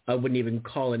 I wouldn't even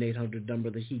call an 800 number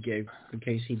that he gave in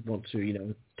case he'd want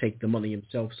to, take the money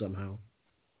himself somehow.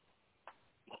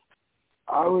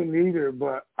 I wouldn't either,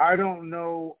 but I don't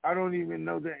know. I don't even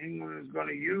know that England is going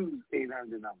to use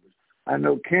 800 numbers. I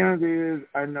know Canada is.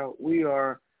 I know we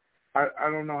are. I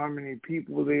don't know how many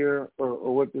people there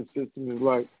or what the system is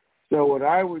like. So what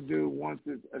I would do once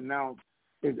it's announced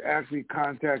is actually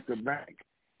contact the bank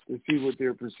to see what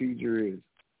their procedure is.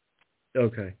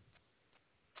 Okay.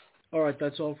 All right,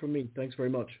 that's all from me. Thanks very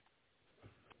much.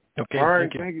 Okay. All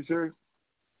right, thank you, sir.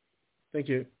 Thank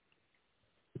you.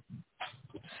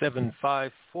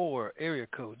 754 area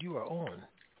code. You are on.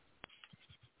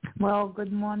 Well,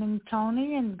 good morning,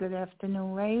 Tony, and good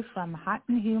afternoon, Ray, from hot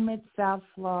and humid South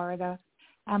Florida.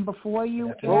 And before you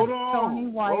ask Tony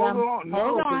why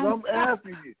I'm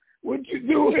asking you, what you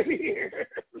doing here?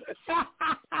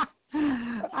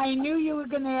 I knew you were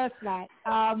going to ask that.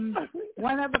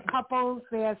 One of the couples,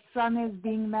 their son is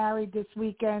being married this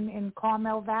weekend in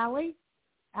Carmel Valley,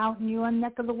 out in your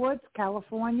neck of the woods,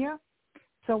 California.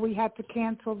 So we had to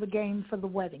cancel the game for the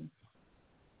wedding.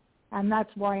 And that's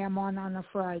why I'm on a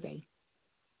Friday.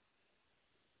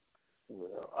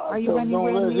 Well, are you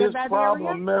anywhere near that problem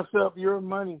area? Mess up your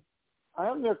money. I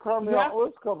am near Carmel. Yeah. Oh,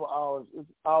 it's a couple hours. It's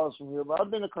hours from here, but I've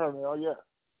been to Carmel, yeah.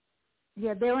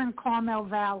 Yeah, they're in Carmel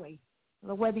Valley.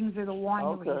 The wedding's at a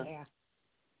winery there.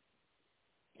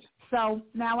 So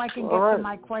now I can get to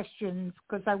my questions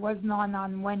because I wasn't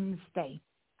on Wednesday.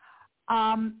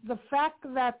 The fact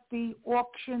that the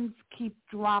auctions keep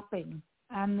dropping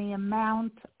and the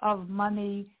amount of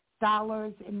money,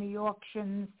 dollars in the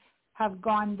auctions have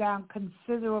gone down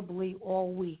considerably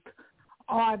all week.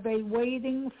 Are they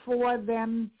waiting for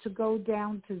them to go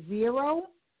down to zero?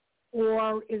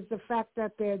 Or is the fact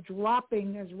that they're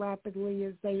dropping as rapidly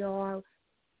as they are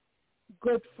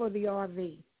good for the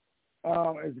RV?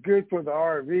 It's good for the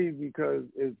RV because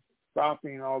it's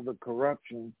stopping all the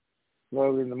corruption.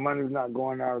 Well, then the money's not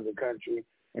going out of the country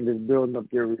and just building up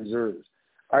their reserves.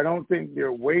 I don't think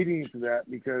they're waiting for that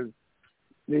because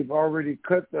they've already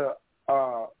cut the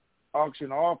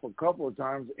auction off a couple of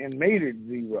times and made it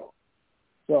zero.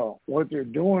 So what they're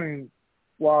doing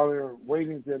while they're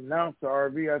waiting to announce the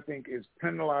RV, I think, is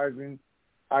penalizing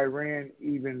Iran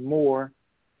even more,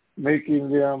 making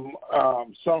them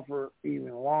suffer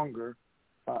even longer,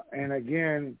 and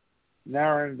again,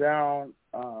 narrowing down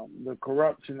the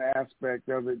corruption aspect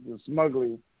of it, the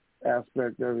smuggling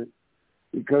aspect of it,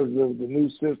 because of the new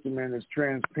system and it's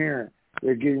transparent.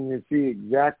 They're getting to see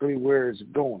exactly where it's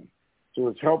going. So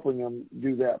it's helping them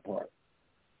do that part.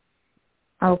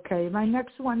 Okay. My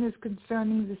next one is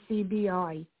concerning the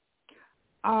CBI.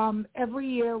 Every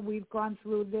year we've gone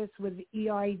through this with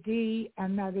EID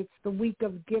and that it's the week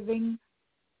of giving.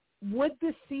 Would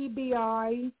the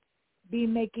CBI be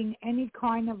making any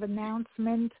kind of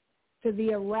announcement to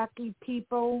the Iraqi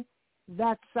people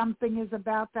that something is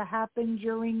about to happen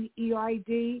during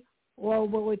EID, or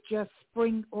will they just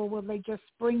spring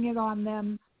it on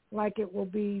them like it will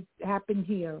happen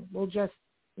here? We'll just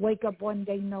wake up one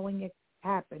day knowing it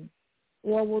happened,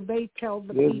 or will they tell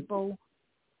the people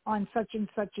on such and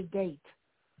such a date?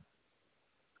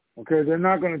 Okay, they're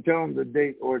not going to tell them the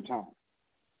date or time.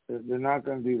 They're not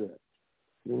going to do that.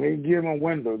 They give them a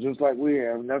window, just like we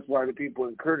have, and that's why the people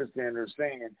in Kurdistan are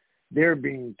saying they're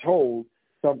being told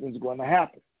something's going to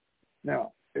happen.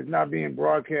 Now, it's not being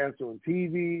broadcast on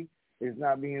TV. It's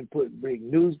not being put in big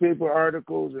newspaper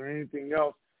articles or anything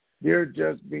else. They're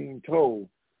just being told.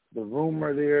 The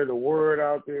rumor there, the word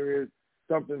out there is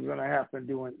something's going to happen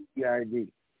during EID.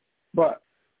 But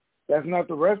that's not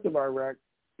the rest of Iraq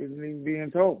isn't even being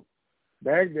told.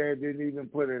 Baghdad didn't even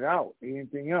put it out,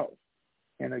 anything else.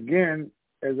 And again,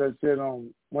 as I said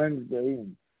on Wednesday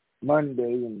and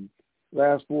Monday and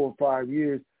last 4 or 5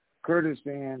 years,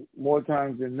 Kurdistan, more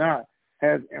times than not,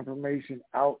 has information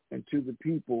out into the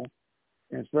people,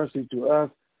 and especially to us,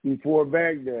 before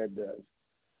Baghdad does.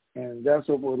 And that's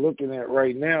what we're looking at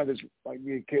right now. This might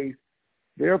be a case.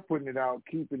 They're putting it out,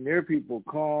 keeping their people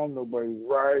calm. Nobody's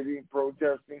rioting,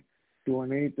 protesting,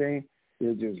 doing anything.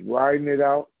 They're just riding it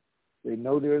out. They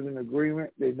know there's an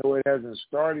agreement. They know it hasn't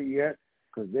started yet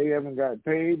because they haven't got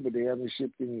paid, but they haven't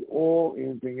shipped any oil,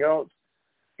 anything else.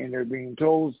 And they're being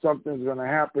told something's going to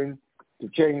happen to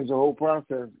change the whole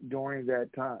process during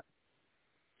that time.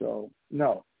 So,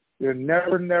 no, they're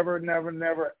never, ever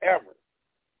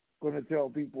going to tell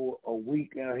people a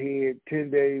week ahead,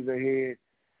 10 days ahead,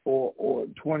 or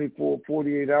 24,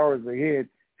 48 hours ahead,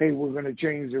 hey, we're going to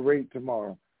change the rate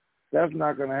tomorrow. That's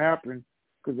not going to happen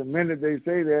because the minute they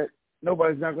say that,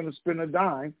 nobody's not going to spend a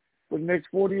dime for the next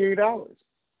 48 hours.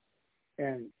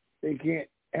 And they can't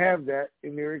have that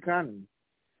in their economy.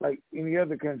 Like any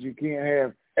other country, you can't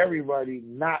have everybody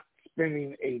not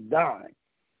spending a dime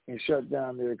and shut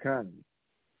down their economy.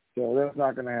 So that's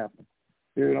not going to happen.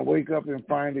 They're going to wake up and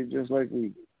find it just like we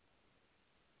do.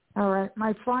 All right.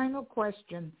 My final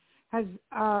question. Has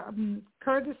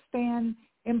Kurdistan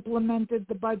implemented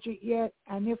the budget yet?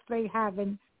 And if they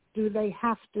haven't, do they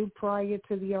have to prior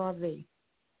to the RV?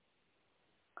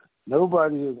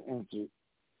 Nobody has entered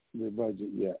the budget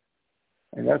yet.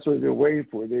 And that's what they're waiting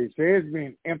for. They say it's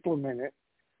being implemented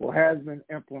or has been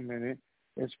implemented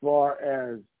as far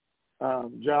as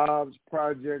jobs,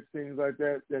 projects, things like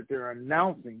that they're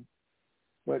announcing,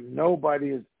 but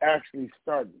nobody has actually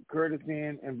started.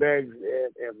 Kurdistan and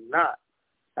Baghdad have not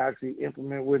actually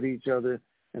implemented with each other.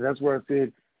 And that's where I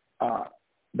said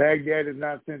Baghdad has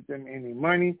not sent them any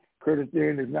money.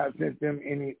 Kurdistan has not sent them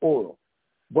any oil.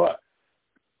 But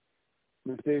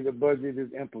let's say the budget is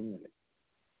implemented,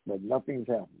 but nothing's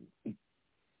happening.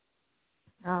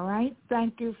 All right.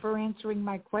 Thank you for answering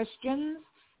my questions.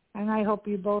 And I hope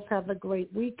you both have a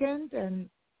great weekend. And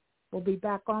we'll be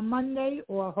back on Monday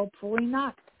or hopefully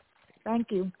not. Thank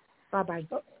you. Bye-bye.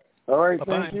 All right.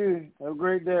 Bye-bye. Thank you. Have a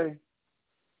great day.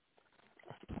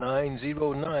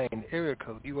 909 area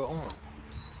code. You are on.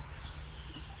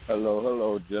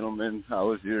 Hello, gentlemen.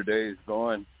 How is your days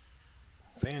going?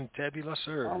 Fantabulous,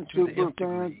 sir. I'm To the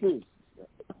super nth degree. fan too.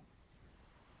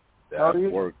 That'll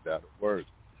work.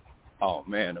 Oh,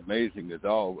 man, amazing as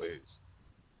always.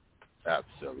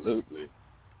 Absolutely.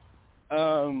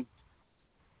 I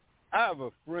have a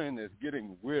friend that's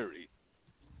getting weary.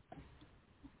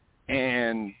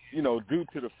 And, due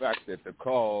to the fact that the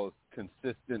calls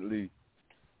consistently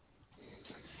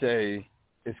say,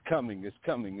 it's coming,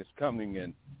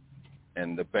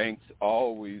 and the banks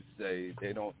always say,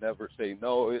 they don't never say,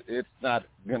 no, it's not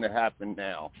going to happen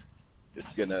now. It's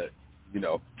going to,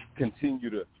 continue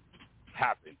to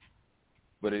happen,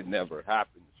 but it never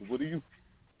happens. So what do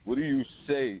you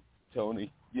say,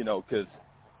 Tony? Because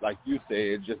like you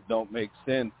say, it just don't make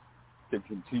sense to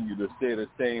continue to say the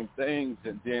same things,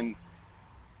 and then,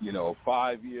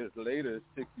 5 years later,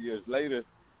 6 years later,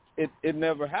 it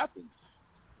never happens.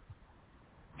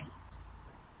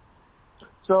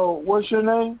 So what's your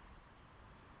name?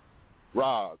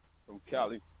 Rob from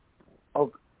Cali.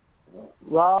 Okay.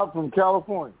 Rob from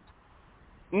California.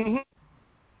 Mm-hmm.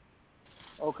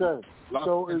 Okay.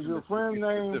 So is your friend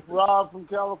named Rob from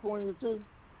California too?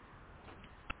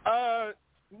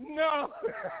 No.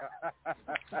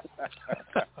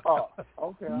 Oh,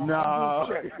 okay. No.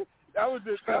 That was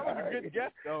a good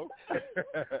guess though.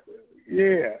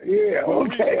 Yeah.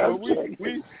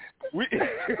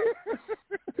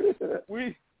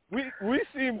 We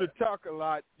seem to talk a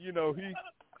lot.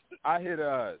 I had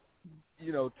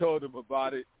told him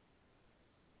about it,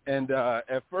 and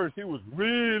at first he was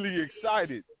really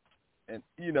excited, and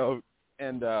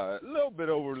a little bit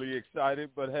overly excited.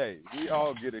 But hey, we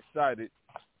all get excited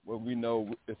when we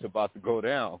know it's about to go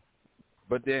down.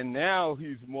 But then now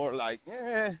he's more like,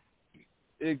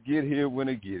 it get here when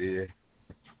it get here.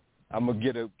 I'm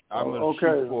gonna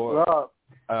shoot for Rob.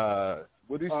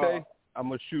 What do you say? I'm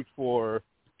gonna shoot for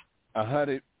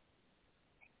 100,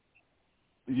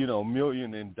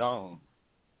 million in dong.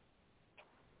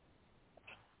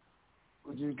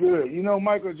 Which is good.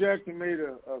 Michael Jackson made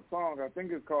a song. I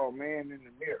think it's called "Man in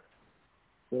the Mirror."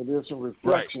 So there's some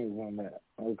reflections on that.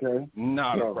 Okay.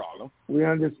 Not a problem. We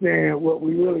understand what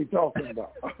we're really talking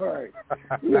about. All right.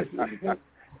 Listen.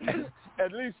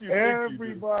 At least you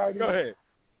everybody. Go ahead.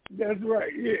 That's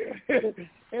right. Yeah.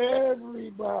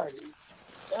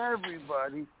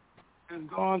 Everybody has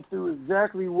gone through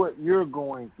exactly what you're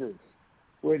going through,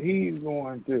 what he's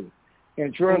going through.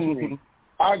 And trust me,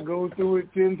 I go through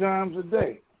it 10 times a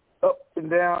day, up and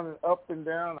down and up and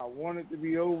down. I want it to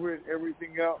be over and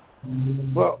everything else.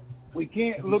 But we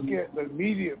can't look at the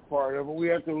immediate part of it. We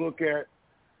have to look at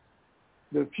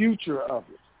the future of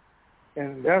it.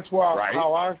 And that's why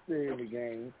how I stay in the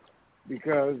game,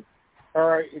 because, all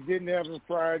right, it didn't happen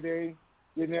Friday,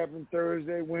 didn't happen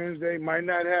Thursday, Wednesday, might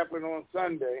not happen on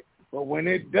Sunday, but when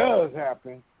it does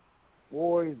happen,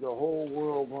 boy, is the whole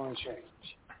world going to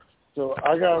change. So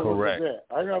I got to look at that.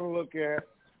 I got to look at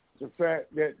the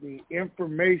fact that the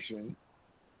information,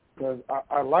 because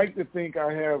I like to think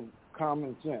I have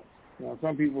common sense. You know,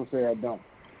 some people say I don't.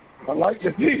 I like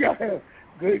to think I have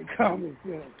good common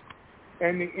sense.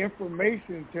 And the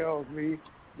information tells me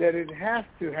that it has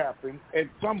to happen at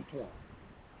some point.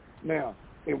 Now,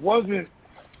 it wasn't,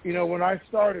 you know, when I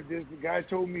started this, the guy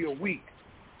told me a week.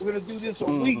 We're going to do this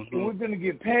a week, and we're going to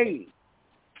get paid.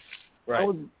 That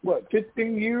was,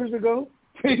 15 years ago?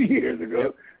 10 years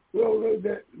ago? Well,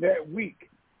 that week.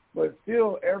 But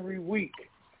still, every week,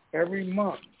 every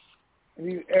month,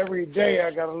 and every day, I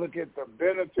got to look at the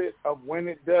benefit of when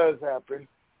it does happen,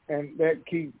 and that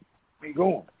keeps me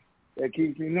going. That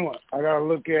keeps me going. I got to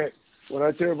look at what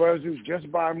I tell everybody to do,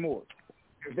 just buy more.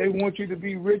 If they want you to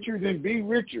be richer, then be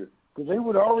richer, because they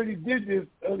would already did this.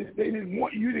 They didn't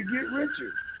want you to get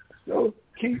richer. So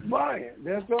keep buying.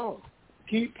 That's all.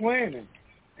 Keep planning.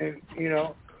 And, you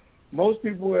know, most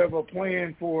people have a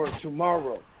plan for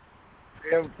tomorrow.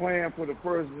 They have a plan for the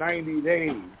first 90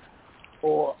 days.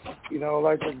 Or, you know,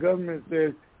 like the government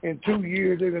says, in 2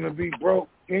 years they're going to be broke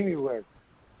anyway.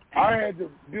 I had to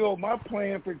build my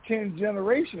plan for 10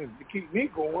 generations to keep me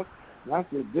going. And I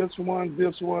said, this one.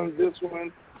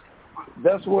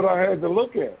 That's what I had to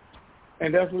look at.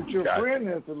 And that's what your friend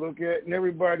has to look at and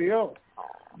everybody else.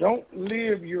 Don't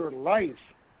live your life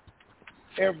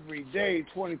every day,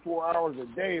 24 hours a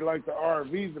day, like the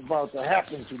RV's about to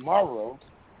happen tomorrow.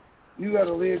 You got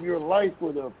to live your life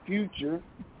with a future.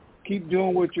 Keep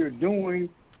doing what you're doing.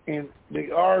 And the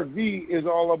RV is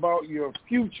all about your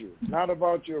future, not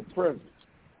about your present.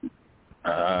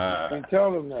 And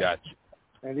tell them that. Gotcha.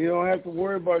 And you don't have to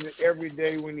worry about it every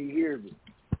day when he hears it.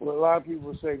 Well, a lot of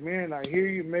people say, man, I hear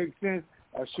you, makes sense.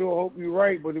 I sure hope you're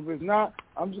right. But if it's not,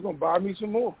 I'm just going to buy me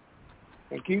some more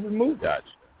and keep it moving. Gotcha.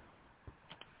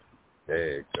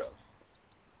 There you go.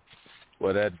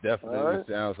 Well, that definitely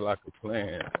sounds like a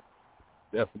plan.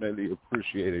 Definitely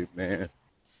appreciate it, man.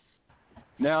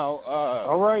 Now,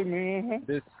 all right, man.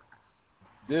 This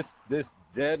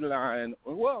deadline.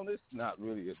 Well, it's not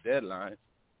really a deadline.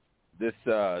 This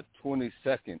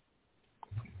 22nd,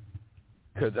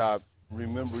 because I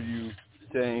remember you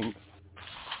saying,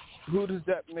 who does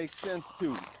that make sense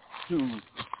to?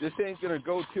 This ain't gonna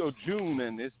go till June,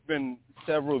 and it's been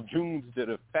several Junes that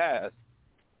have passed.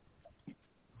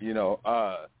 You know,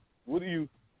 what do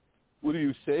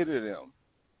you say to them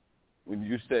when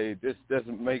you say this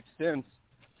doesn't make sense?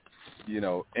 You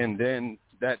know, and then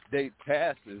that date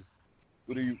passes.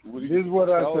 What do you This is what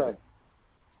I say. them?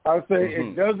 I say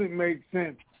it doesn't make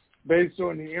sense based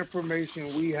on the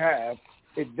information we have.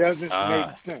 It doesn't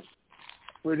make sense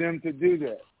for them to do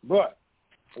that. But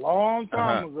a long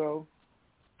time ago,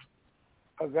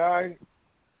 a guy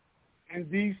in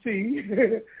D.C.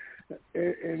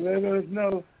 and let us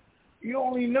know, you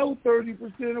only know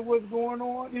 30% of what's going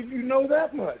on if you know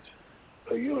that much.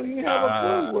 So you don't even have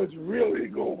a clue what's really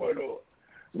going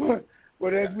on.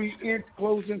 But as we inch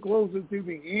closer and closer to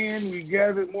the end, we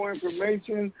gathered more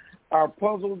information, our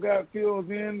puzzle got filled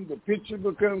in, the picture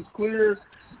becomes clear,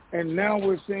 and now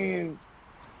we're seeing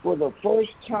for the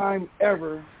first time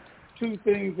ever, two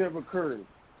things have occurred.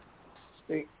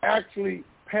 They actually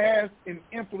passed and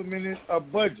implemented a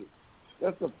budget.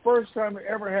 That's the first time it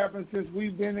ever happened since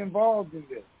we've been involved in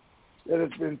this, that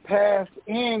it's been passed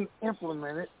and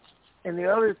implemented. And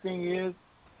the other thing is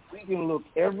we can look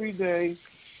every day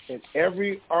at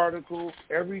every article,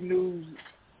 every news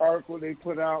article they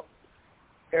put out,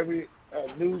 every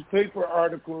newspaper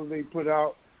article they put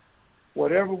out,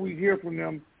 whatever we hear from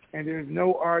them, and there's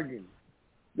no arguing.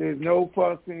 There's no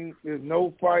fussing. There's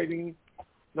no fighting.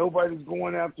 Nobody's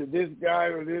going after this guy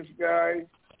or this guy.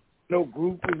 No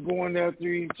group is going after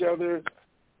each other.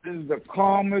 This is the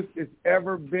calmest it's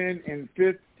ever been in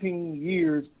 15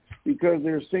 years because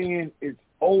they're saying it's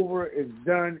over, it's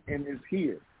done, and it's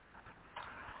here.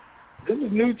 This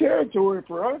is new territory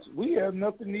for us. We have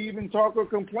nothing to even talk or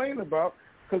complain about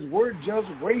because we're just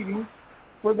waiting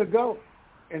for the go.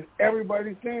 And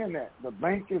everybody's saying that. The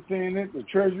bank is saying it. The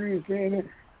Treasury is saying it.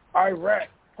 Iraq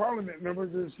Parliament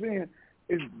members are saying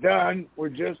it's done. We're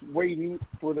just waiting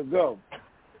for the go.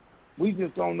 We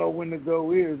just don't know when the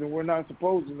go is, and we're not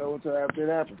supposed to know until after it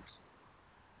happens.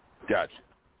 Gotcha.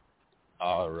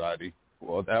 All righty.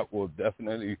 Well, that will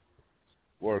definitely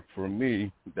work for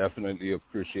me. Definitely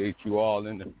appreciate you all.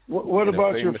 What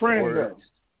about your friend, words.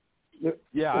 though?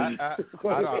 Yeah,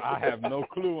 I have no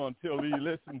clue until he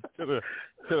listens to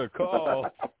the call.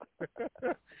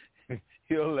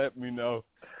 He'll let me know.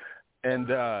 And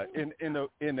in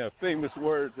the famous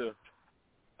words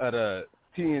of the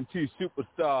TNT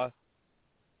superstar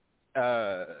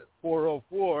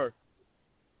 404,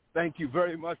 thank you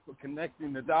very much for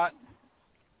connecting the dots.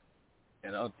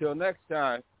 And until next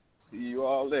time, see you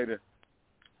all later.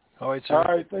 All right, sir.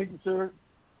 All right, thank you, sir.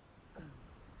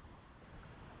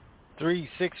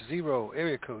 360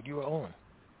 area code, you are on.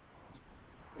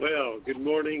 Well, good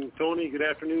morning, Tony. Good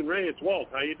afternoon, Ray. It's Walt.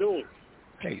 How you doing?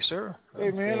 Hey, sir.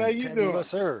 Hey, man, how you doing?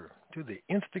 Sir, to the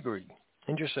nth degree.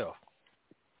 And yourself?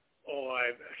 Oh,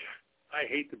 I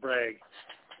hate to brag.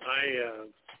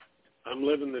 I'm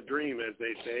living the dream, as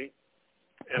they say,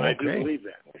 and I do believe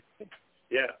that.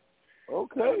 Yeah.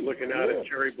 Okay. I was looking out at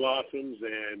cherry blossoms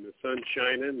and the sun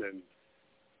shining, and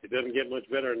it doesn't get much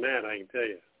better than that, I can tell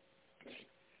you.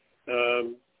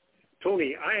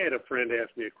 Tony, I had a friend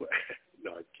ask me a question.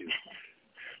 No, I'm kidding.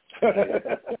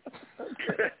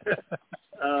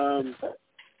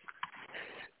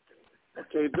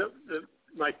 Okay,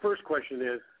 my first question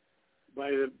is,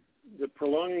 by the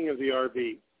prolonging of the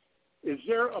RV, is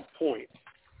there a point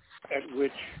at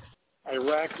which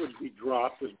Iraq would be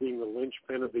dropped as being the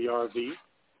linchpin of the RV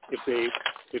if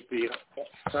the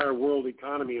entire world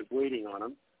economy is waiting on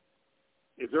them?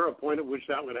 Is there a point at which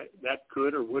that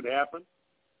could or would happen?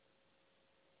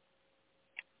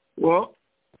 Well,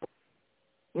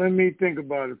 let me think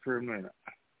about it for a minute.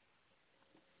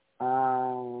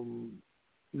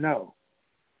 No.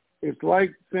 It's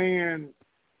like saying,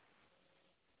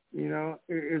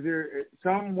 is there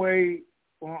some way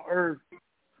on earth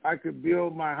I could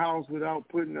build my house without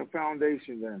putting a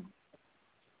foundation down?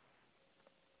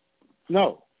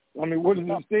 No. I mean, what does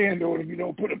it stand on if you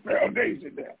don't put a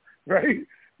foundation down, right?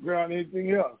 Ground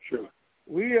anything else. Sure.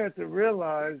 We have to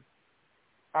realize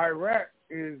Iraq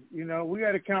is, we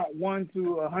got to count 1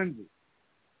 to 100.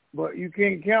 But you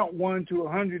can't count 1 to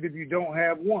 100 if you don't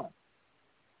have 1.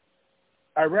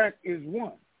 Iraq is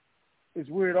 1. It's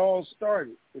where it all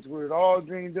started. It's where it all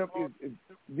dreamed up. It's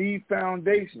the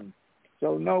foundation.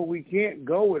 So, no, we can't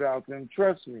go without them.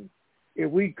 Trust me.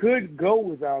 If we could go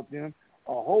without them,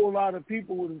 a whole lot of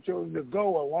people would have chosen to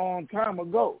go a long time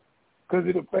ago because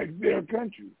it affects their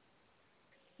country.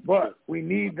 But we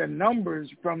need the numbers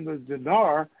from the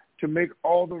dinar to make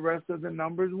all the rest of the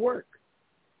numbers work.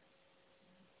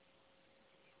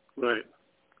 Right.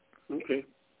 Okay.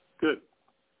 Good.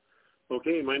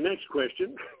 Okay, my next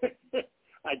question.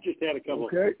 I just had a couple,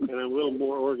 and I'm a little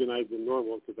more organized than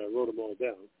normal because I wrote them all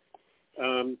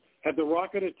down. Have the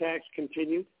rocket attacks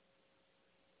continued?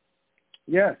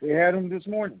 Yes, they had them this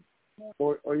morning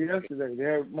or yesterday. They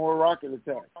had more rocket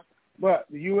attacks. But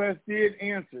the U.S. did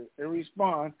answer and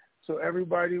respond so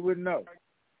everybody would know.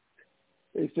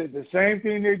 They said the same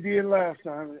thing they did last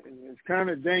time, and it's kind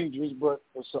of dangerous, but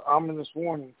it's an ominous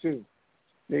warning too.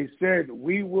 They said,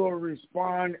 we will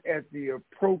respond at the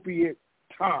appropriate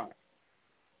time.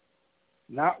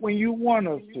 Not when you want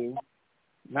us to,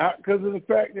 not because of the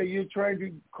fact that you're trying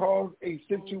to cause a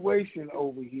situation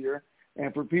over here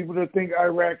and for people to think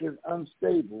Iraq is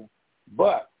unstable,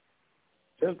 but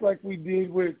just like we did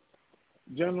with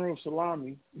General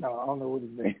Salami, no, I don't know what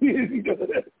his name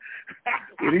is.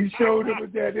 When he showed up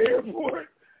at that airport,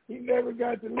 he never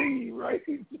got to leave, right?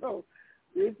 So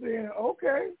they're saying,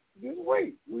 okay, just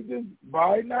wait. We're just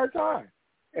biding our time.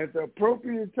 At the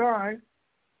appropriate time,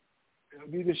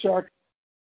 it'll be the shock.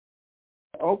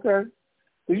 Okay.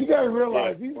 But you got to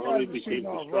realize these guys are shooting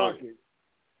off rockets.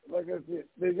 Like I said,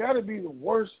 they got to be the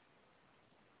worst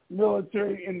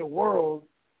military in the world.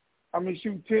 I mean,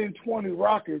 shoot 10, 20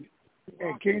 rockets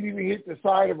and can't even hit the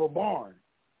side of a barn.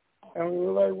 And we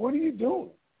were like, what are you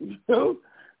doing?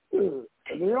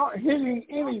 They aren't hitting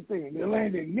anything. They're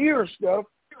landing near stuff,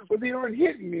 but they aren't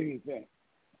hitting anything.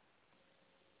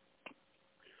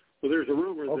 Well, there's a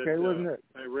rumor that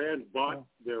Iran bought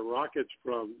their rockets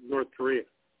from North Korea.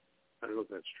 I don't know if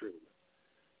that's true.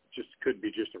 Just could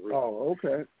be just a rumor. Oh,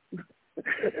 okay.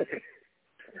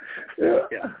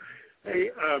 Yeah. Hey,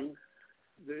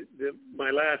 my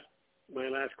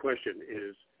last question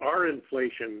is: our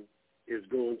inflation is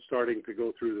starting to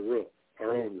go through the roof,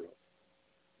 our own roof,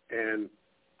 and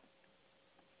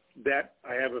that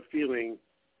I have a feeling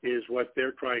is what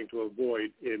they're trying to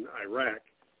avoid in Iraq,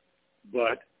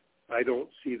 but I don't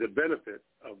see the benefit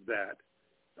of that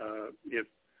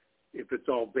if it's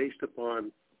all based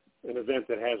upon an event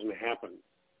that hasn't happened.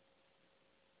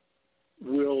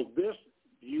 Will this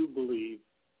do you believe,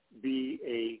 be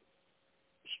a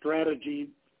strategy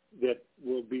that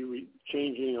will be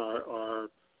changing our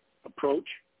approach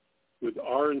with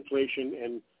our inflation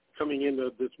and coming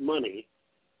into this money?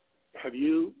 Have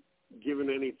you given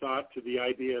any thought to the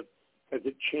idea of, has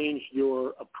it changed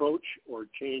your approach or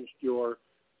changed your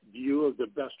view of the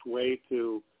best way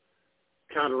to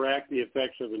counteract the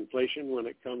effects of inflation when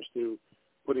it comes to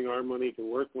putting our money to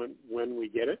work when we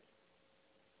get it?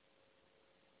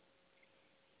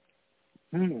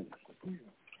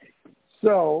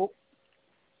 So,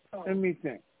 let me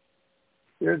think.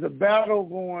 There's a battle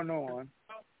going on,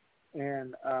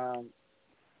 and I'm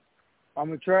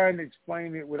going to try and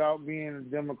explain it without being a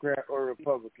Democrat or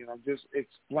Republican. I'm just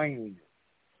explaining it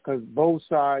because both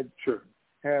sides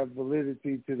have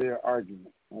validity to their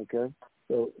argument, okay?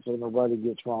 So nobody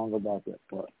gets wrong about that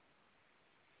part.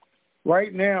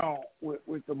 Right now,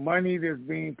 with the money that's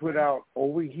being put out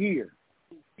over here,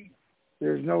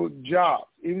 there's no jobs.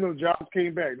 Even though jobs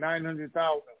came back, 900,000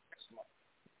 this month.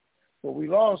 But we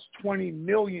lost 20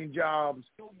 million jobs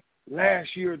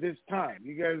last year this time.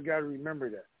 You guys got to remember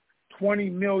that.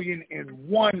 20 million in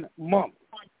 1 month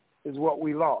is what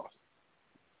we lost.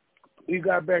 We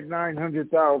got back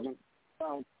 900,000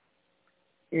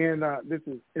 this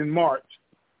is in March.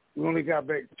 We only got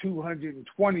back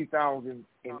 220,000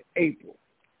 in April.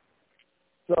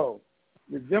 So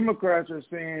the Democrats are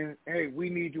saying, hey, we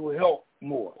need your help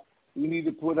more. We need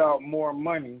to put out more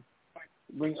money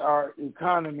to bring our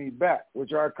economy back,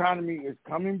 which our economy is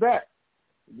coming back.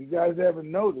 If you guys haven't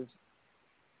noticed,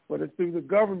 but it's through the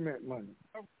government money.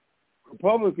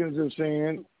 Republicans are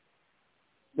saying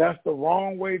that's the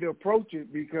wrong way to approach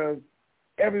it because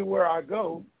everywhere I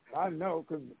go, I know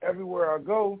because everywhere I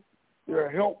go, there are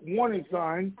help wanted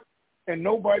signs, and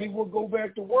nobody will go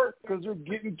back to work because they're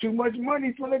getting too much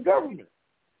money from the government.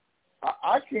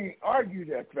 I can't argue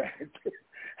that fact.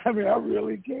 I mean, I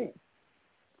really can't.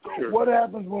 Sure. What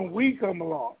happens when we come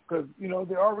along? Because,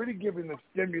 they're already giving the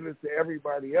stimulus to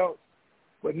everybody else.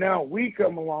 But now we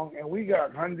come along and we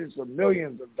got hundreds of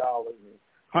millions of dollars and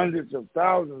hundreds of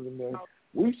thousands of millions.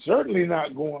 We're certainly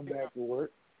not going back to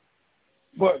work.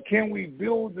 But can we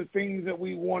build the things that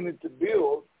we wanted to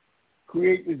build,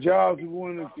 create the jobs we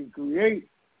wanted to create,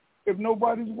 if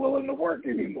nobody's willing to work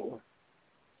anymore?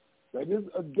 That is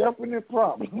a definite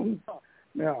problem.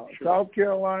 Now, South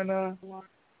Carolina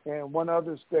and one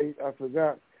other state, I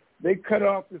forgot, they cut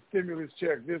off the stimulus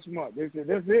check this month. They said,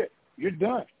 that's it. You're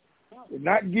done. We're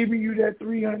not giving you that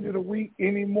 $300 a week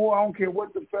anymore. I don't care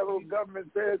what the federal government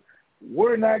says.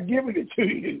 We're not giving it to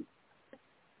you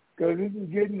because this is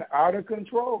getting out of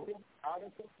control.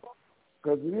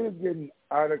 Because it is getting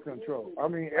out of control. I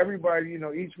mean, everybody,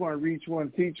 each one reach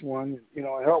one, teach one,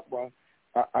 help one.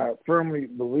 I firmly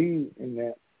believe in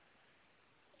that.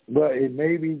 But it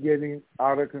may be getting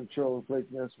out of control. Like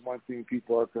that's one thing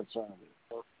people are concerned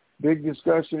with. Big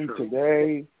discussion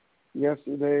today,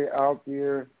 yesterday out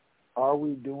there. Are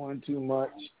we doing too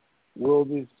much? Will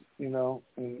this, and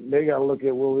they got to look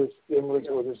at, will this stimulus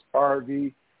or this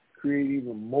RV create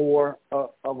even more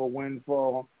of a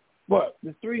windfall? But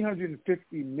the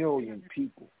 350 million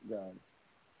people, guys,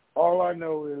 all I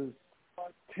know is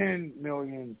 10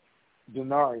 million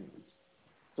denarians.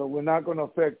 So we're not going to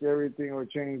affect everything or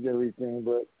change everything,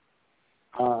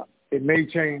 but it may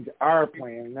change our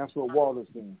plan, and that's what Walter's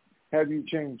saying. Have you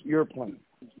changed your plan?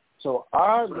 So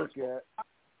I look at,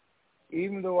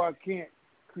 even though I can't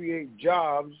create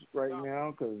jobs right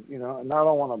now because, and I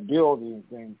don't want to build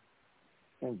anything,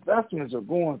 investments are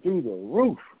going through the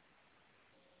roof.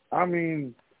 I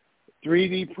mean,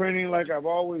 3D printing, like I've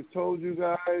always told you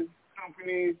guys,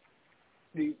 companies,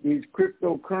 these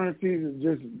cryptocurrencies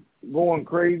are just going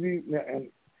crazy.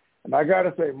 And I got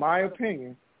to say, my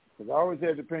opinion, because I always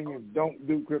had the opinion, don't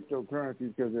do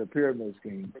cryptocurrencies because they're pyramid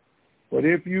schemes. But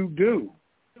if you do,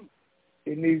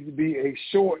 it needs to be a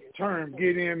short term,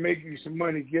 get in, make you some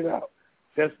money, get out.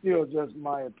 That's still just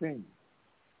my opinion.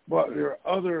 But there are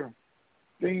other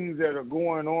things that are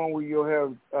going on where you'll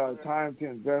have time to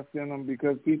invest in them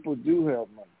because people do have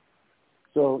money.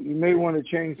 So you may want to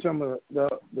change some of the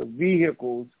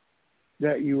vehicles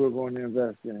that you were going to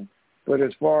invest in. But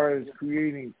as far as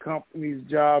creating companies,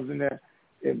 jobs, and that,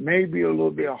 it may be a little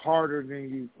bit harder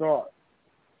than you thought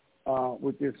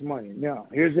with this money. Now,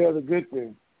 here's the other good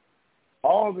thing.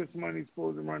 All this money is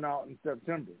supposed to run out in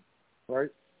September, right?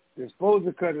 They're supposed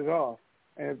to cut it off,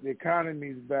 and if the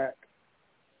economy's back,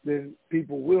 then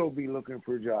people will be looking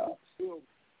for jobs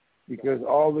because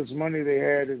all this money they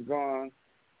had is gone.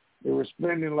 They were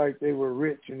spending like they were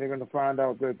rich, and they're going to find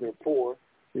out that they're poor.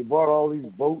 They bought all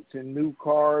these boats and new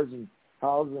cars and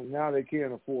houses, and now they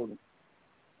can't afford them.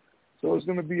 So it's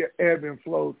going to be an ebb and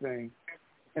flow thing.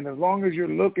 And as long as you're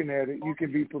looking at it, you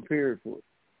can be prepared for it.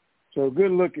 So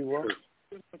good looking, Will.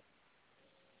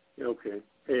 Okay.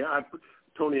 Hey,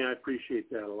 Tony, I appreciate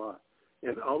that a lot.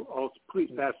 And I'll please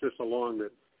pass this along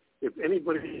that if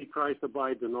anybody tries to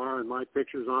buy dinar and my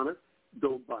pictures on it,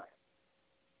 don't buy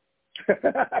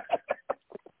it.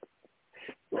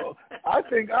 Well, I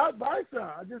think I'd buy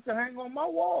some just to hang on my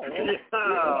wall.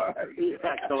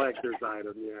 Yeah, collector's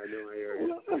item. Yeah, I know. I hear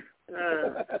you.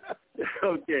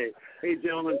 Okay. Hey,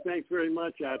 gentlemen, thanks very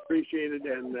much. I appreciate it,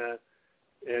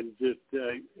 and just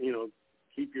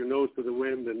keep your nose to the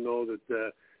wind and know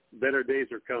that better days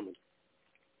are coming.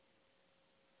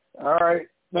 All right.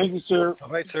 Thank you, sir. All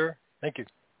right, sir. Thank you.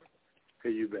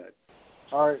 Okay, you bet.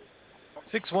 All right.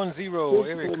 610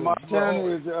 area code. Montana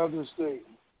is the other state.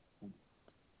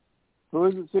 Who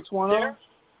is it, 610?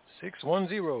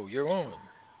 610, you're on.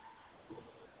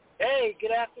 Hey,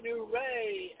 good afternoon,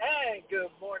 Ray, and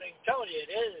good morning, Tony. It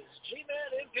is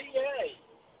G-Man in PA.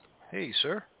 Hey,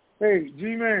 sir. Hey,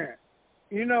 G-Man,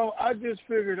 I just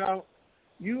figured out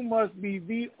you must be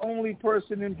the only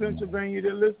person in Pennsylvania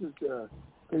that listens to us,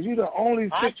 because you're the only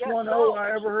 610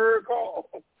 I ever heard call.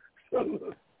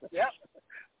 Yep.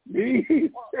 Me?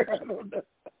 I don't know.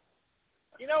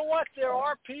 You know what? There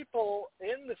are people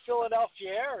in the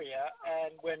Philadelphia area,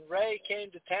 and when Ray came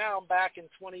to town back in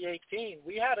 2018,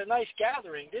 we had a nice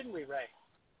gathering, didn't we, Ray?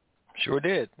 Sure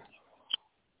did.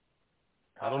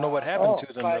 I don't know what happened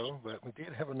to them, though, but we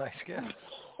did have a nice gathering.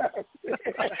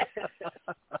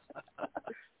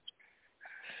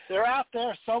 They're out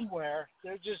there somewhere.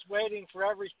 They're just waiting for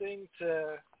everything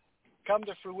to come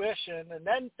to fruition, and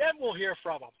then we'll hear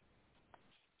from them.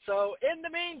 So in the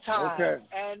meantime,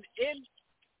 and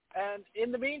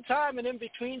in the meantime and in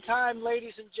between time,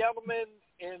 ladies and gentlemen,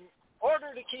 in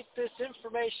order to keep this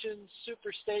information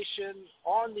superstation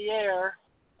on the air,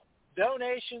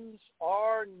 donations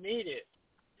are needed.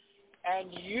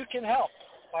 And you can help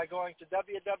by going to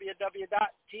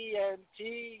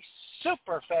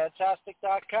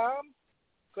www.TNTSuperfantastic.com,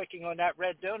 clicking on that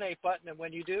red donate button, and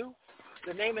when you do,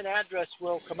 the name and address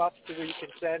will come up to where you can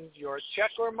send your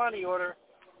check or money order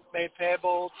made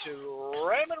payable to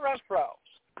Raymond Renfro,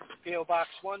 P.O. Box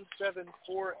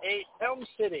 1748, Elm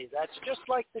City. That's just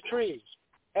like the tree.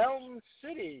 Elm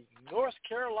City, North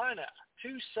Carolina,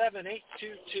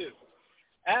 27822.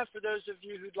 And for those of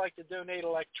you who'd like to donate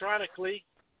electronically,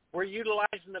 we're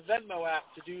utilizing the Venmo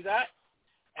app to do that.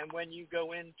 And when you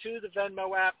go into the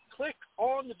Venmo app, click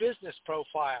on the business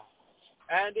profile.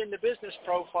 And in the business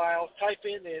profile, type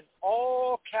in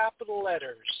all capital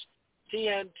letters,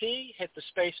 TNT, hit the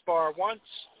space bar once,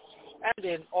 and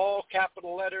in all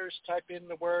capital letters, type in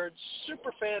the words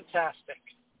Superfantastic.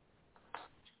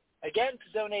 Again,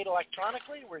 to donate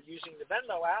electronically, we're using the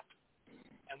Venmo app.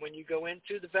 And when you go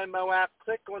into the Venmo app,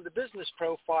 click on the business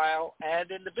profile, and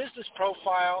in the business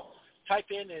profile, type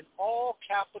in all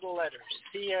capital letters,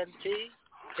 TNT,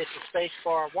 hit the space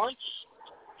bar once,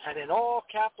 and in all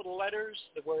capital letters,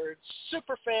 the word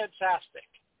Superfantastic.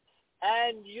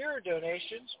 And your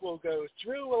donations will go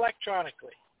through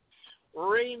electronically.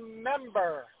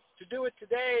 Remember to do it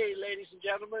today, ladies and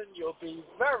gentlemen. You'll be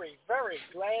very, very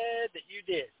glad that you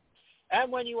did.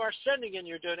 And when you are sending in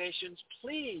your donations,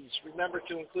 please remember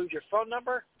to include your phone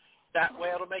number. That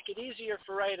way it'll make it easier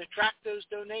for Ray to track those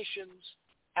donations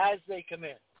as they come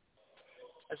in.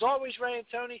 As always, Ray and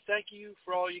Tony, thank you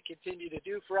for all you continue to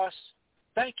do for us.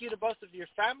 Thank you to both of your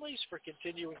families for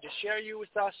continuing to share you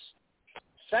with us.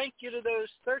 Thank you to those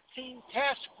 13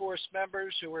 task force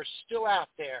members who are still out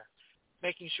there,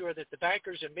 making sure that the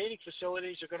bankers and meeting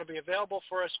facilities are going to be available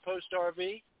for us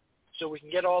post-RV so we can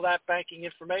get all that banking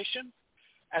information.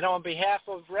 And on behalf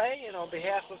of Ray and on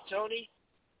behalf of Tony,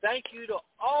 thank you to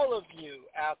all of you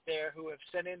out there who have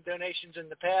sent in donations in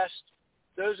the past,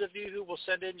 those of you who will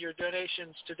send in your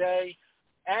donations today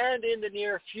and in the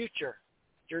near future.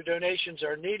 Your donations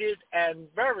are needed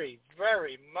and very,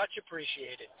 very much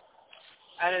appreciated.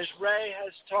 And as Ray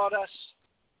has taught us,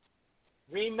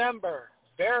 remember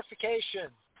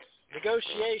verification,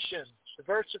 negotiation,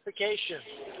 diversification,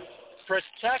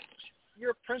 protect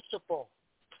your principal,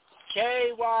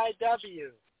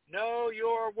 KYW, know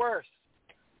your worth,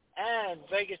 and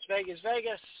Vegas, Vegas,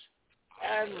 Vegas,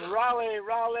 and Raleigh,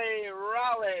 Raleigh,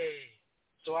 Raleigh,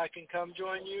 so I can come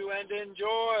join you and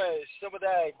enjoy some of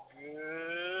that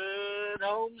good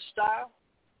home-style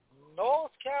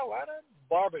North Carolina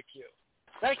barbecue.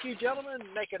 Thank you, gentlemen.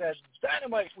 Make it a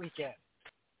dynamite weekend.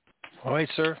 All right,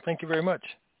 sir. Thank you very much.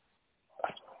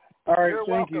 All right. You're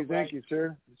Thank welcome, you. Thank Ray. you,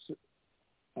 sir.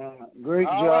 Great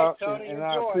All job, right, Tony, and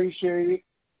I enjoy. appreciate it.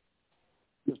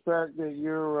 The fact that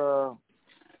you're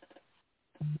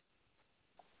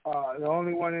the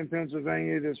only one in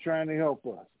Pennsylvania that's trying to help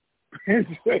us.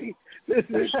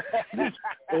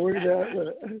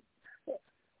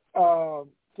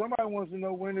 Somebody wants to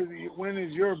know when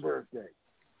is your birthday?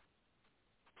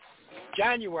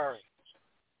 January.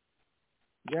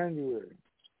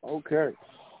 Okay.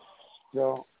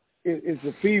 So it's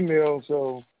a female,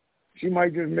 so she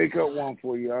might just make up one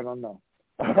for you. I don't know.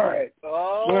 All right.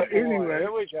 Oh, but boy. anyway,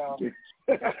 Here we go.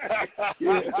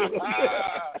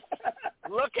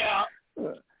 Look out.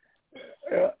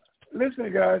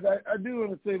 Listen, guys, I do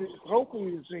want to say this.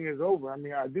 Hopefully this thing is over. I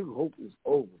mean, I do hope it's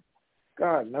over.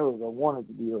 God knows I want it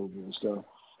to be over and stuff.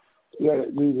 We got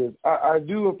to do this. I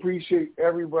do appreciate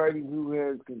everybody who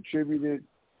has contributed,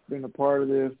 been a part of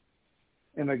this.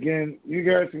 And, again, you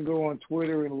guys can go on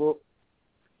Twitter and look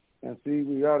and see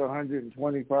we got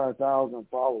 125,000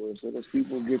 followers. So those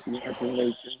people get the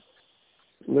information,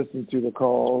 listen to the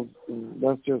calls, and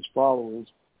that's just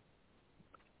followers.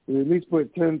 We at least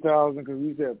put 10,000 because we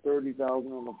used to have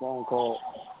 30,000 on the phone call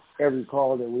every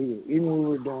call that we did, even when we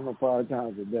were doing it 5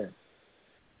 times a day.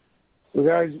 So,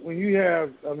 guys, when you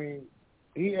have, I mean,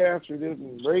 he asked for this,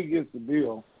 and Ray gets the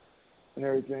bill and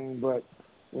everything, but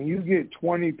when you get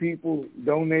 20 people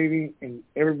donating and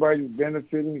everybody's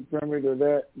benefiting from it or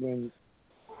that, then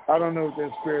I don't know if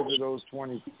that's fair to those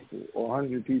 20 people or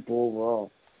 100 people overall.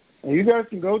 And you guys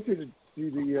can go to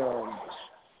the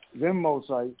Venmo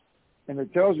site, and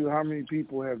it tells you how many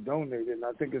people have donated, and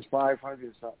I think it's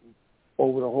 500 something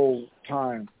over the whole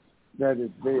time that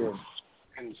it's there.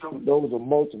 And those are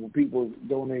multiple people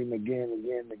donating again.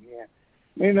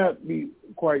 May not be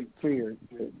quite fair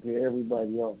to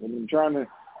everybody else. I mean, trying to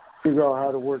figure out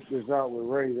how to work this out with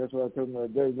Ray, that's what I told him the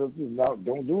other day.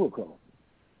 Don't do a call.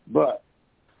 But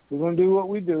we're going to do what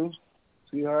we do,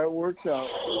 see how it works out.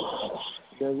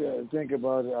 Think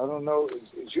about it. I don't know.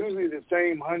 It's usually the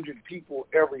same 100 people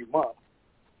every month,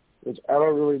 which I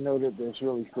don't really know that that's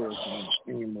really fair to me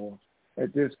anymore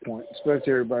at this point,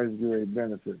 especially everybody's going to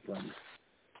benefit from it.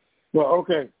 Well,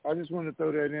 okay, I just want to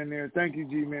throw that in there. Thank you,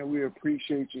 G-Man. We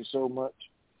appreciate you so much.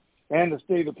 And the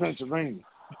state of Pennsylvania.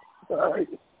 All right.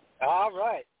 All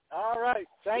right.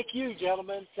 Thank you,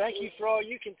 gentlemen. Thank you for all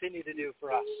you continue to do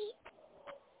for us.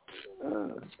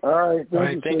 All right.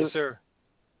 Thank you, sir.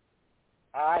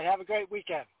 All right. Have a great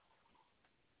weekend.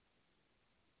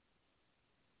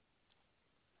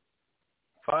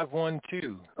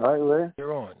 512. All right, Ray.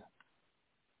 You're on.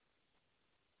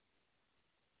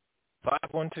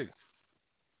 512.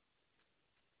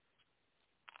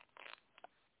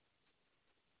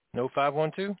 No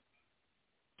 512?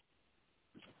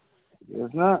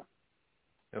 It's not.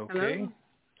 Okay.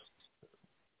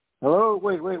 Hello?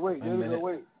 Wait. There we go.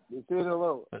 Wait. You said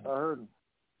hello. I heard him.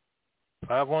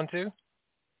 512?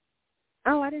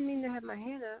 Oh, I didn't mean to have my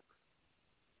hand up.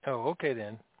 Oh, okay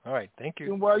then. All right. Thank you.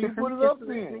 Then why you put it up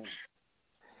then?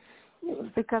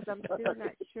 Because I'm still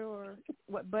not sure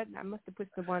what button. I must have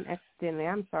pushed the one accidentally.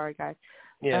 I'm sorry, guys.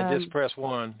 Yeah, just press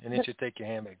 1, and it should take your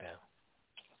hand back down.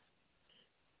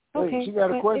 Okay. Hey, she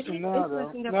got a question now,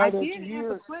 though. I did have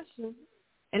a question,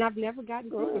 and I've never gotten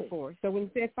to it before. So when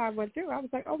you said 512, I was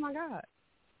like, oh, my God.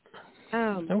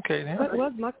 Okay, then. What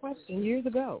was my question years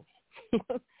ago?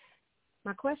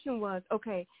 My question was,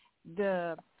 okay,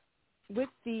 with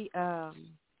the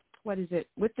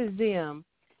Zim,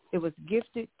 it was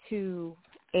gifted to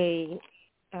a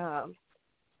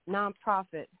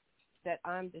nonprofit that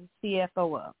I'm the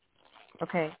CFO of,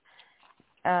 okay?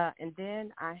 And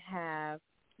then I have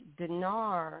I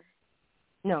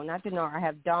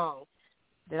have Dong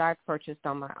that I purchased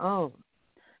on my own.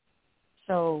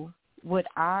 So would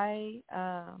I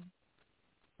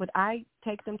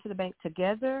take them to the bank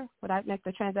together? Would I make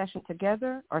the transaction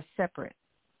together or separate?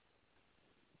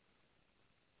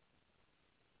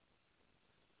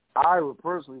 I would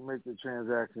personally make the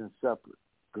transaction separate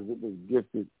because it was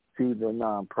gifted to the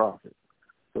nonprofit.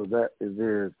 So that is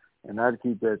theirs. And I'd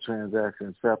keep that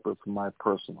transaction separate from my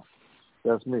personal.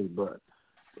 That's me. But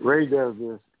Ray does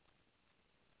this.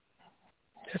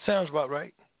 That sounds about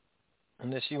right.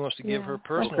 Unless she wants to give her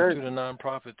personal to the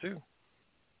nonprofit, too.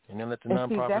 And then let the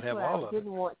nonprofit have all of it. I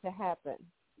didn't want to happen.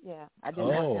 Yeah. I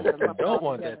didn't don't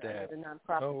want that to happen.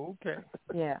 Oh, okay.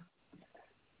 Yeah.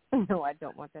 No, I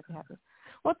don't want that to happen.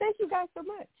 Well, thank you guys so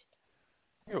much.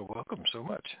 You're welcome so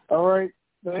much. All right.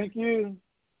 Thank you.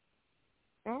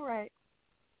 All right.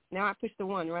 Now I push the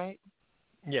 1, right?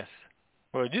 Yes.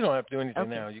 Well, you don't have to do anything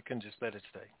now. You can just let it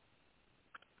stay.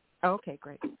 Okay,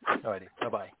 great. All righty.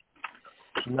 Bye-bye.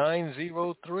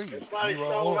 903. Somebody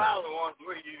sold out the one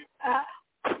for you.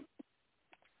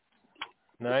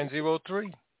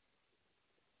 903.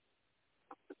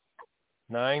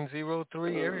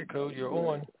 903 area code. You're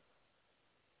on.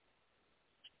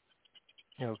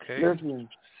 Okay. Listen,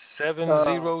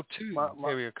 702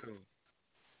 area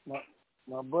code.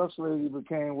 My bus lady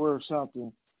became worth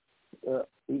something.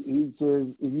 He says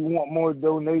if you want more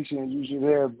donations, you should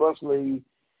have bus lady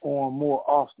on more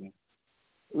often.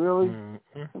 Really?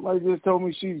 Mm-hmm. Somebody just told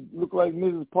me she looked like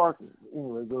Mrs. Parker.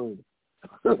 Anyway, go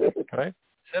ahead. All right.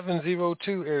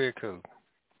 702 area code.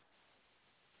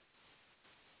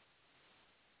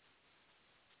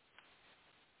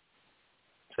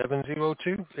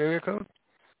 (702) area code.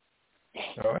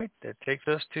 All right, that takes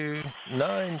us to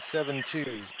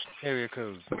 972 area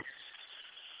code.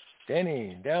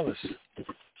 Danny, Dallas.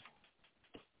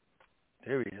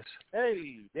 There he is.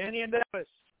 Hey, Danny in Dallas.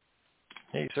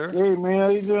 Hey, sir. Hey, man, how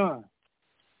you doing?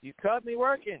 You caught me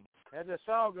working. Had the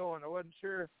saw going. I wasn't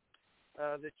sure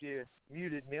that you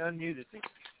unmuted me.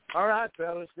 All right,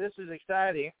 fellas, this is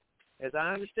exciting, as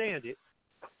I understand it.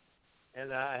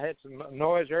 And I had some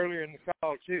noise earlier in the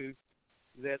call, too,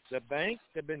 that the banks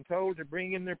have been told to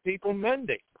bring in their people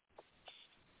Monday.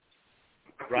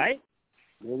 Right?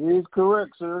 That is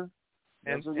correct, sir.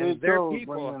 And their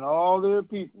people. Bring in all their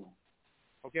people.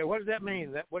 Okay, what does that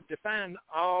mean? What define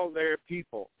all their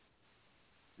people?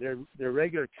 Their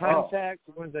regular contacts,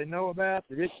 the ones they know about,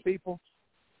 the rich people?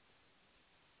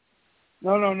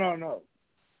 No.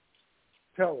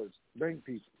 Tellers, bank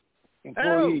people,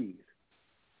 employees.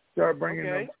 Start bringing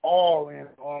them all in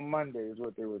on Monday is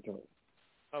what they were told.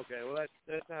 Okay, well,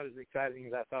 that's not as exciting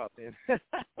as I thought then.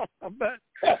 But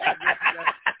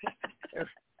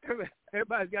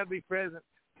everybody's got to be present,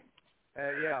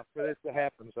 for this to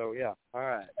happen. So, all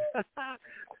right.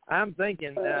 I'm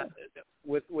thinking,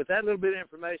 with that little bit of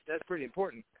information, that's pretty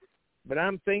important. But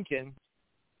I'm thinking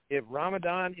if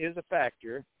Ramadan is a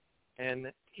factor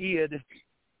and Eid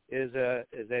is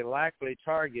a likely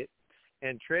target,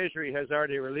 and Treasury has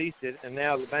already released it, and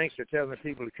now the banks are telling the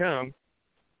people to come,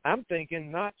 I'm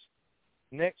thinking not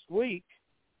next week,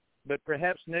 but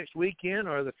perhaps next weekend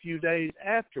or the few days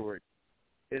afterward.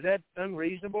 Is that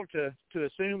unreasonable to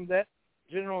assume that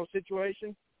general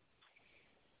situation?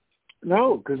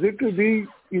 No, because it could be,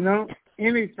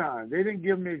 any time. They didn't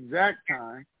give me exact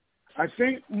time. I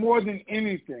think more than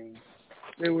anything,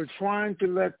 they were trying to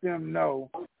let them know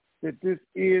that this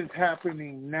is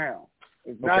happening now.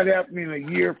 It's not happening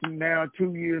a year from now,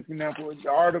 2 years from now, for the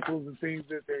articles and things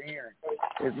that they're hearing.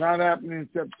 It's not happening in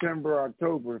September,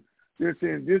 October. They're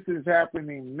saying this is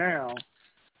happening now.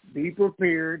 Be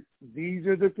prepared. These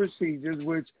are the procedures,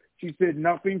 which she said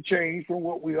nothing changed from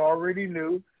what we already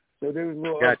knew. So they was a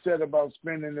little upset about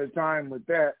spending their time with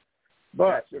that.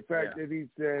 But the fact that he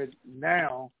said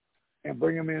now and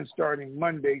bring them in starting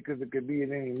Monday because it could be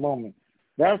at any moment,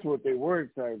 that's what they were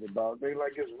excited about. They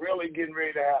like it's really getting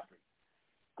ready to happen.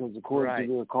 Because according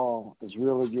to their call, it's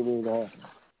really getting ready to happen.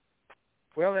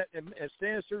 Well, it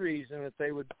stands to reason that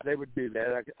they would do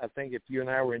that. I think if you and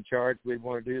I were in charge, we'd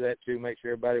want to do that too, make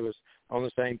sure everybody was on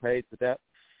the same page without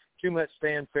too much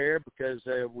fanfare, because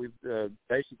we've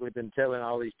basically been telling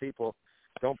all these people,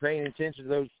 don't pay any attention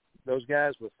to those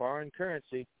guys with foreign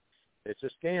currency. It's a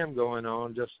scam going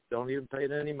on. Just don't even pay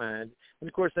it any mind. And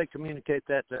of course, they communicate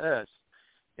that to us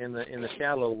in the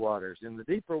shallow waters. In the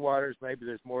deeper waters, maybe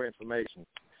there's more information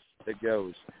that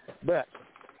goes. But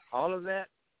all of that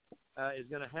is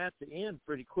going to have to end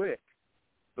pretty quick,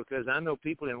 because I know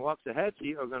people in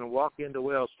Waxahachie are going to walk into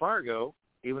Wells Fargo,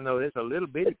 even though it's a little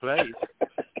bitty place,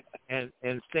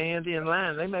 and stand in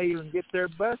line. They may even get their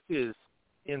buses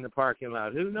in the parking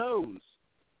lot. Who knows?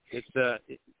 It's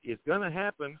going to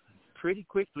happen pretty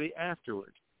quickly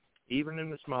afterward, even in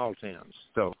the small towns.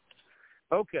 So,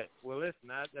 okay. Well, listen,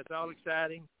 that's all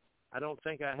exciting. I don't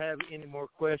think I have any more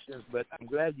questions, but I'm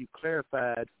glad you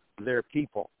clarified their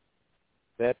people.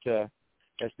 That's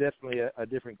definitely a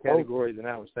different category than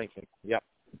I was thinking. Yep.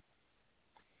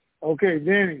 Okay,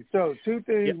 Danny. So 2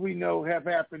 things we know have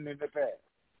happened in the past.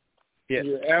 Yes.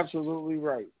 You're absolutely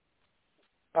right.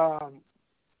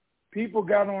 People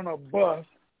got on a bus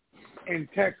in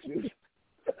Texas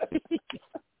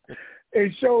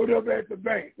and showed up at the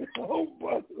bank. The whole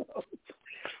bus,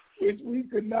 which we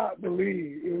could not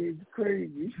believe. It was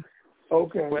crazy.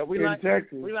 Okay. Well, we like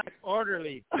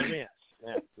orderly events.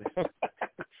 Yeah.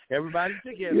 Everybody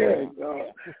together. Yes,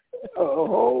 a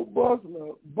whole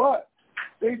busload. But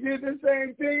they did the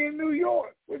same thing in New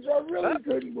York, which I really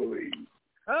couldn't believe.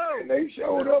 Oh. And they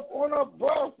showed up on a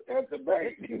bus at the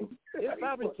bank. It's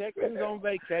probably Texans on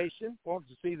vacation, wanting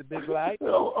to see the big light.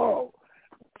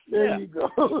 There you go.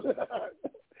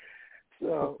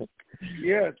 So,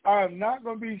 yes, I'm not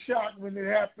going to be shocked when it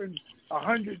happens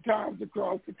 100 times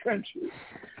across the country.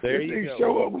 There if you they go.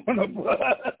 show up on a bus.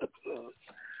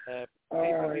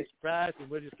 People get surprised, and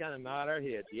we'll just kind of nod our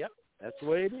heads. Yep, that's the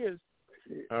way it is.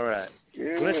 All right.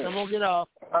 Yeah. Listen, I'm going to get off.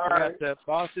 All I right. got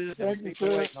bosses and Thank you, people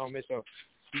sir. waiting on me, so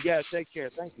you guys take care.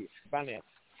 Thank you. Bye now.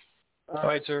 All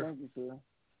right, sir. Thank you, sir.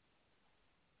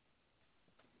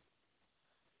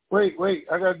 Wait.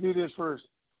 I got to do this first.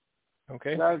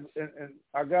 Okay. Guys, and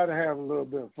I got to have a little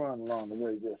bit of fun along the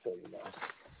way, just so you know.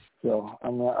 So, I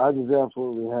mean, I just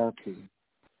absolutely have to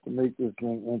make this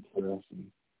thing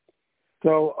interesting.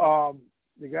 So,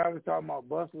 the guy was talking about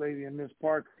Bus Lady and Miss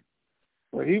Parker.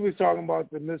 Well, he was talking about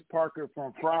the Miss Parker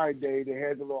from Friday that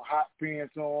had the little hot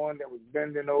pants on that was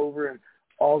bending over and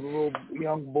all the little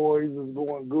young boys was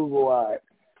going Google-eyed.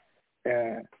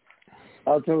 And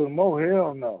I told him, oh,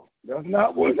 hell no. That's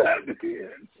not what happened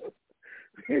here.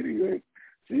 Anyway,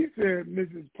 she said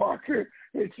Mrs. Parker,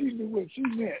 and she knew what she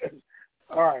meant.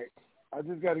 All right. I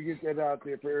just got to get that out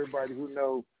there for everybody who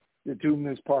knows the two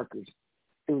Miss Parkers.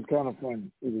 It was kind of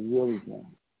funny. It was really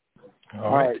funny.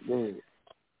 All right, go ahead.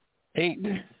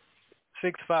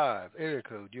 865 area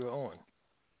code. You're on.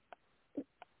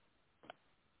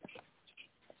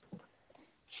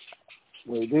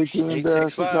 Wait, they too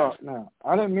embarrassed to talk now.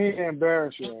 I didn't mean to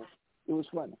embarrass you. It was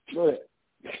funny. Go ahead.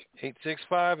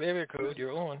 865 area code.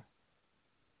 You're on.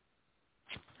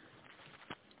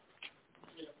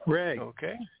 Ray.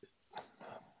 Okay.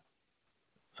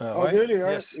 There they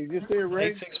are. Yes. You just say Ray?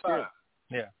 865.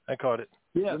 Yeah, I caught it.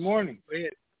 Yes. Good morning.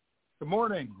 Good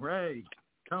morning, Ray.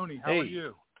 Tony, how are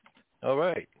you? All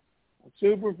right.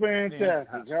 Super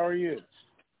fantastic. How are you?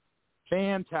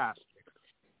 Fantastic.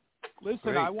 Listen,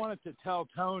 Great. I wanted to tell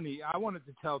Tony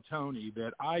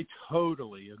that I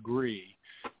totally agree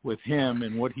with him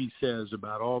and what he says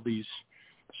about all these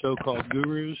so-called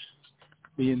gurus.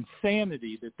 The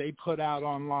insanity that they put out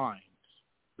online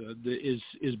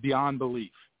is beyond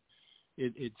belief.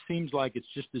 It seems like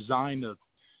it's just designed to,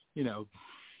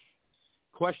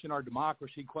 question our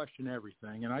democracy, question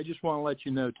everything. And I just want to let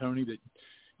you know, Tony, that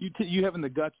you having the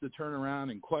guts to turn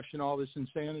around and question all this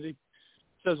insanity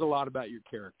says a lot about your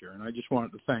character, and I just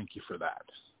wanted to thank you for that.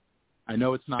 I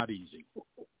know it's not easy.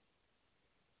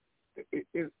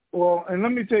 Well, and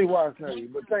let me tell you why I tell you,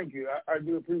 but thank you. I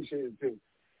do appreciate it, too.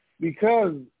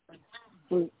 Because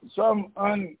for some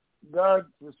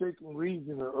God-forsaken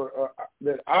reason or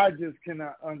that I just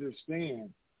cannot understand,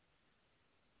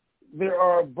 there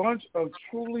are a bunch of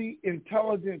truly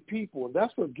intelligent people.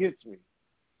 That's what gets me.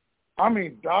 I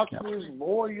mean, doctors,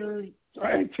 lawyers,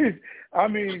 scientists. I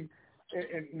mean,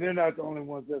 and they're not the only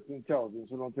ones that's intelligent,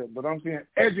 so don't tell. But I'm saying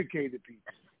educated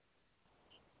people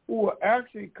who are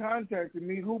actually contacting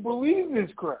me who believe this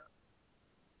crap.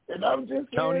 And I'm just saying,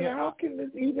 Tony, how can this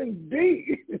even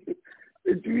be?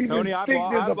 That you even Tony,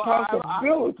 think there's a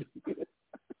possibility?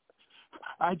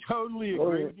 I totally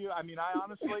agree with you. I mean,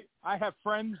 I have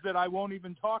friends that I won't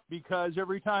even talk because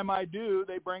every time I do,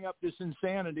 they bring up this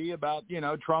insanity about,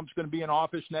 Trump's going to be in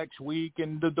office next week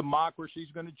and the democracy's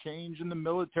going to change and the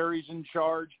military's in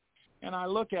charge. And I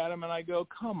look at them and I go,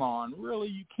 come on, really?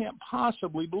 You can't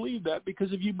possibly believe that,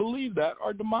 because if you believe that,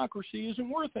 our democracy isn't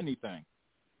worth anything.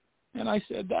 And I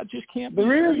said, that just can't be.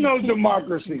 There is no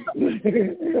democracy.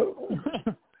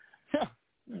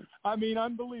 I mean,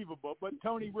 unbelievable. But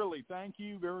Tony, really, thank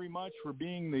you very much for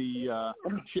being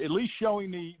at least showing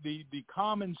the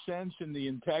common sense and the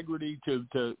integrity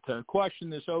to question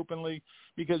this openly,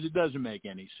 because it doesn't make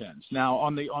any sense. Now,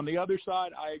 on the other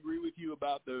side, I agree with you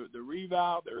about the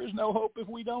revow. There is no hope if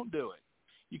we don't do it.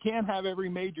 You can't have every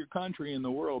major country in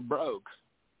the world broke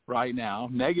right now,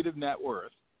 negative net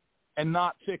worth, and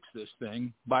not fix this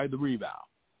thing by the revow.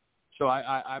 So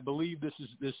I believe this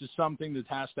is something that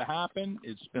has to happen.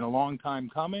 It's been a long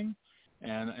time coming,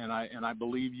 and I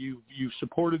believe you've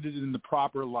supported it in the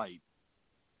proper light.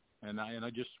 And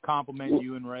I just compliment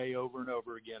you and Ray over and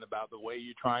over again about the way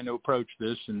you're trying to approach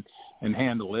this and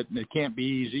handle it. And it can't be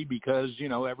easy because,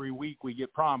 every week we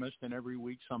get promised and every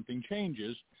week something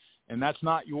changes, and that's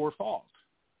not your fault.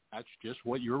 That's just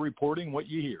what you're reporting, what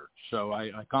you hear. So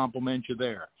I compliment you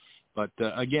there. But,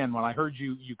 again, when I heard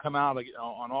you come out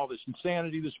on all this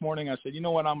insanity this morning, I said, you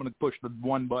know what, I'm going to push the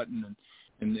one button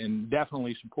and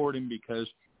definitely support him, because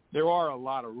there are a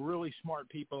lot of really smart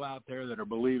people out there that are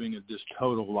believing it's this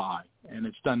total lie, and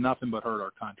it's done nothing but hurt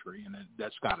our country, and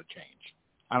that's got to change.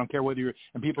 I don't care whether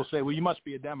and people say, well, you must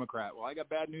be a Democrat. Well, I got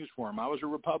bad news for him. I was a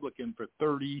Republican for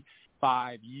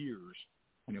 35 years,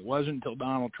 and it wasn't until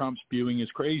Donald Trump spewing his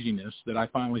craziness that I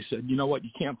finally said, you know what,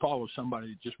 you can't follow somebody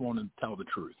that just wanted to tell the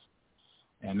truth.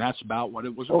 And that's about what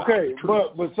it was about. Okay,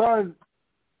 but besides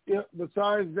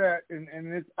that, and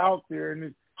it's out there,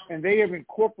 and they have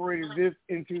incorporated this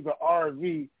into the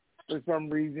RV for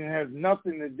some reason. It has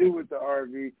nothing to do with the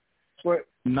RV. But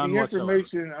None the whatsoever.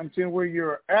 information, I'm saying, where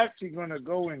you're actually going to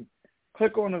go and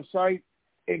click on a site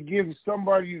and give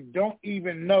somebody you don't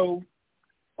even know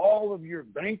all of your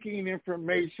banking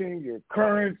information, your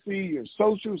currency, your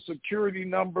social security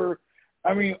number.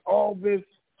 I mean, all this.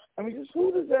 I mean, just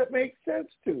who does that make sense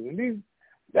to? And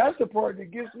that's the part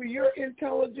that gets me. You're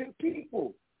intelligent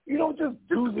people. You don't just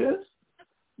do this,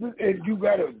 and you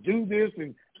got to do this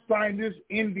and sign this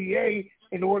NDA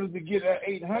in order to get an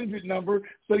 800 number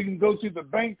so you can go to the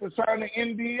bank to sign an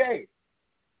NDA.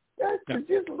 That's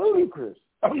just ludicrous.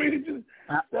 I mean, it just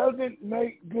doesn't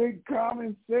make good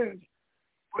common sense.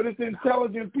 But it's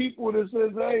intelligent people that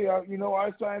says, hey,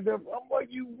 I signed up. I'm like,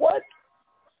 you what?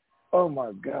 Oh,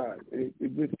 my God. It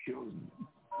just kills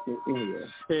me. Anyway.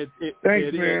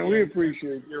 Thanks, man. We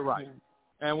appreciate it. You're right.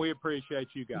 And we appreciate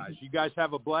you guys. You guys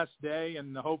have a blessed day,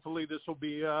 and hopefully this will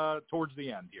be towards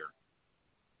the end here.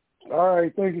 All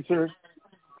right. Thank you, sir.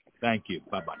 Thank you.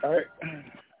 Bye-bye. All right.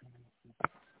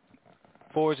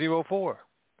 404.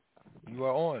 You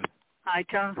are on.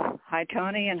 Hi,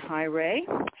 Tony, and hi, Ray.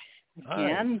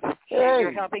 Again, Hey.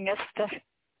 you're helping us to.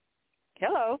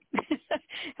 Hello,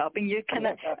 helping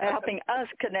us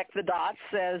connect the dots,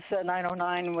 as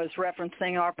 909 was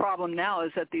referencing. Our problem now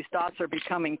is that these dots are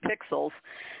becoming pixels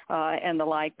and the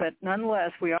like, but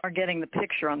nonetheless, we are getting the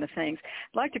picture on the things.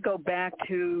 I'd like to go back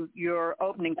to your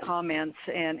opening comments,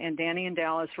 and Danny and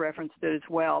Dallas referenced it as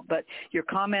well, but your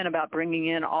comment about bringing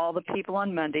in all the people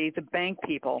on Monday, the bank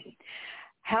people.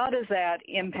 How does that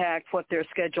impact what their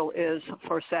schedule is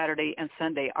for Saturday and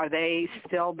Sunday? Are they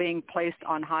still being placed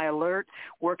on high alert,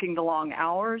 working the long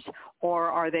hours, or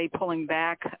are they pulling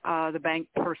back the bank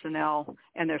personnel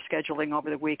and their scheduling over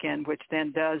the weekend, which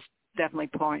then does definitely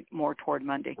point more toward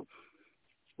Monday?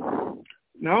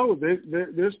 No,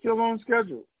 they're still on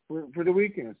schedule for the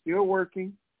weekend, still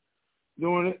working,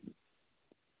 doing it.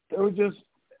 They were just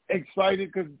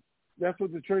excited because that's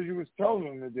what the treasurer was telling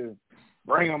them to do.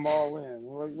 Bring them all in.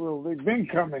 We're like, well, they've been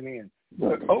coming in.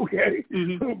 But okay,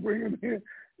 we'll bring them in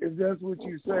if that's what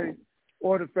you say.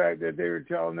 Or the fact that they were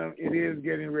telling them it is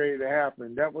getting ready to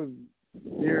happen. That was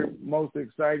their most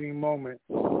exciting moment.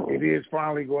 It is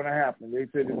finally going to happen. They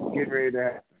said it's getting ready to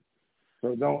happen.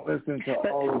 So don't listen to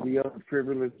all of the other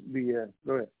frivolous BS.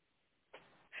 Go ahead.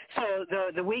 So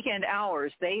the weekend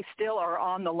hours, they still are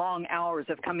on the long hours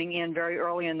of coming in very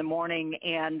early in the morning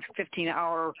and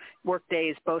 15-hour work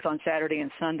days both on Saturday and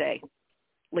Sunday,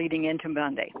 leading into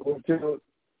Monday.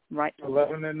 Right.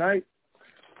 11 at night.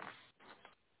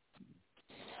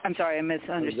 I'm sorry, I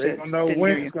misunderstood. They don't know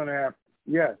when it's going to happen.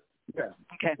 Yes.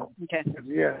 Okay.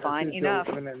 Yeah. Fine enough.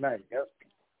 11 at night. Yep.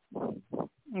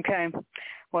 Okay.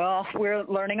 Well, we're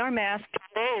learning our math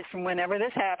 10 days from whenever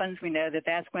this happens. We know that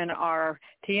that's when our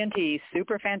TNT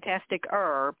Superfantastic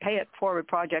Pay It Forward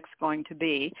project's going to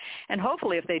be. And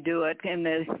hopefully if they do it in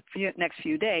the next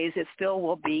few days, it still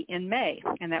will be in May.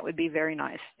 And that would be very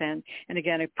nice. And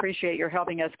again, I appreciate your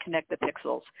helping us connect the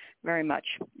pixels very much.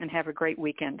 And have a great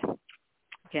weekend.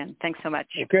 Again, thanks so much.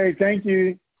 Okay, thank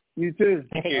you. You too.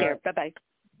 Take care. Bye-bye.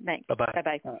 Thanks. Bye-bye.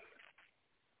 Bye-bye.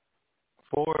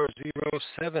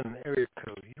 407 area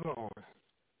code. You are on.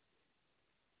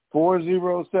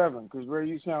 407, because Ray,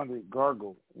 you sounded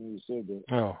gargled when you said that.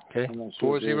 Oh, okay.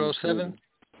 407.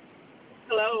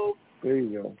 Hello. There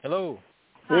you go. Hello.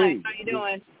 Hi. Hey. How you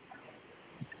doing?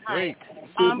 Great.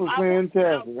 Super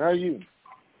fantastic. How are you?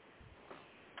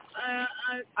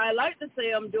 I like to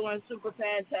say I'm doing super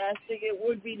fantastic. It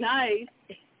would be nice,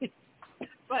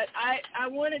 but I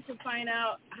wanted to find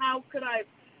out how could I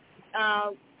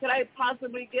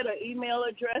possibly get an email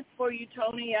address for you,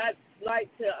 Tony? I'd like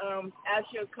to ask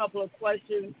you a couple of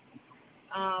questions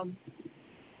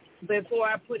before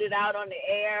I put it out on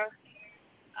the air.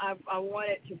 I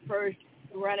wanted to first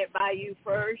run it by you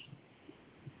first.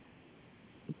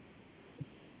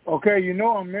 Okay, you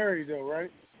know I'm married though,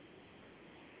 right?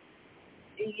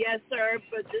 Yes, sir,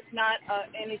 but it's not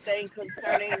anything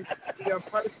concerning your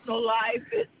personal life.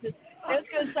 It's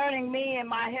concerning me and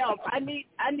my health. I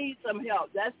need some help.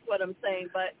 That's what I'm saying.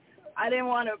 But I didn't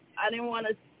want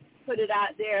to put it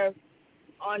out there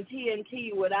on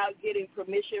TNT without getting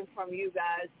permission from you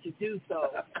guys to do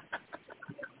so.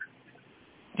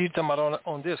 You talking about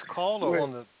on this call or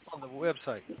on the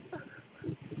website?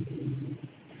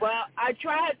 Well, I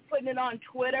tried putting it on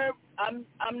Twitter. I'm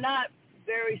not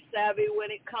very savvy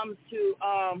when it comes to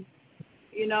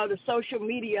the social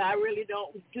media. I really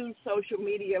don't do social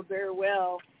media very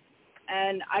well.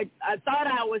 And I thought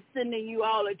I was sending you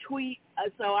all a tweet,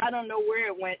 so I don't know where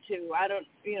it went to.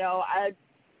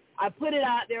 I put it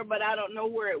out there, but I don't know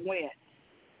where it went.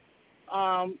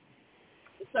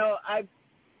 So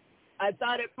I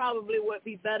thought it probably would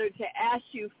be better to ask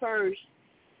you first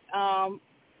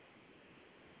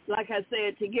like I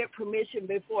said, to get permission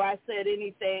before I said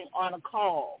anything on a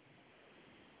call.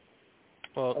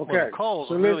 Well, Okay. well the calls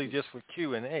So are really just for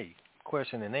Q&A,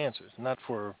 question and answers, not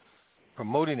for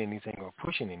promoting anything or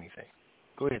pushing anything.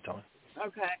 Go ahead, Tony.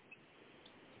 Okay.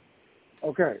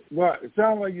 Okay. Well, it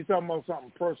sounds like you're talking about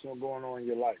something personal going on in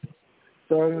your life.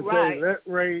 So I'm going to say, let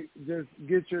Ray just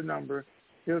get your number.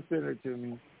 He'll send it to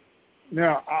me.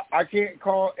 Now, I can't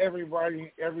call everybody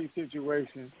in every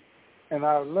situation, and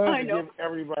I would love to give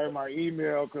everybody my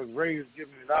email because Ray has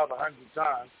given it out 100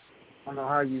 times. I don't know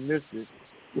how you missed it.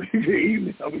 You can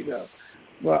email me now.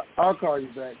 But I'll call you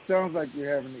back. Sounds like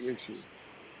you're having the issue.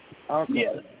 I'll call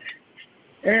you.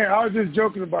 And I was just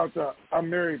joking about the I'm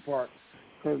married part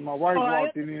because my wife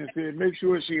walked in and said, make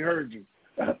sure she heard you.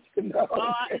 Well,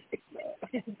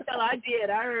 I did.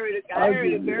 I heard it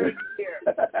very clear.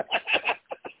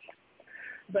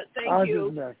 But thank you.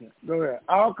 Just messing. Go ahead.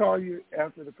 I'll call you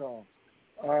after the call.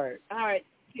 All right. All right.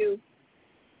 Thank you.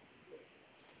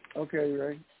 Okay,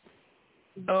 Ray.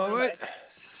 All right.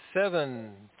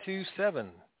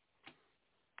 727.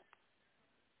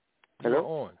 Hello? You're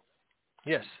on.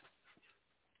 Yes.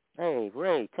 Hey,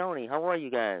 Ray, Tony, how are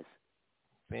you guys?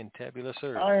 Fantabulous,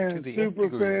 sir. I am super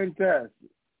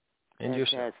fantastic. And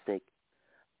fantastic.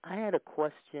 I had a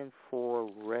question for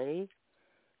Ray.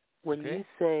 When you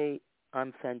say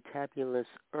I'm fantabulous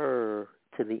to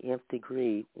the nth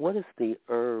degree, what does the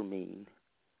mean?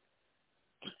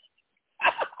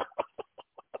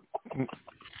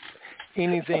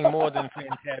 Anything more than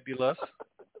fantabulous.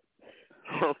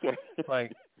 Okay.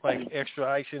 Like extra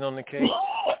icing on the cake.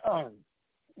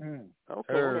 Okay,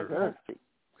 fantastic.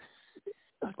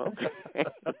 Okay.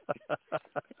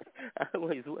 I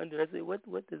always wondered, I said,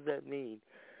 what does that mean?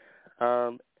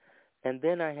 And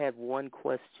then I had one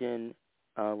question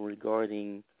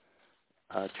regarding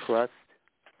trust,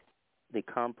 the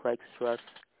complex trust,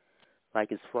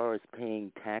 like as far as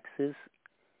paying taxes.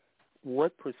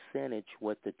 What percentage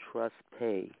would the trust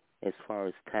pay as far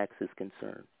as tax is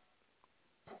concerned?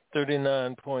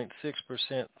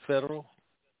 39.6% federal,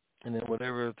 and then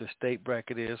whatever the state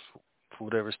bracket is for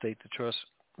whatever state the trust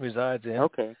resides in.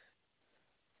 Okay.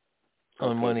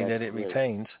 On money that it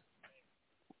retains.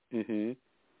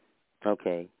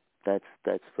 Okay, that's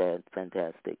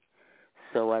fantastic.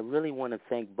 So I really want to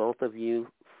thank both of you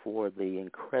for the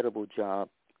incredible job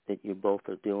that you both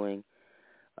are doing,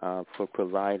 for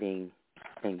providing,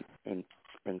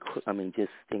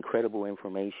 just incredible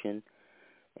information,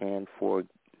 and for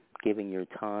giving your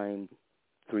time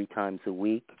 3 times a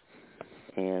week,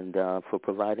 and for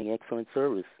providing excellent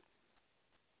service.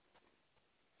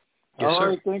 Yes, all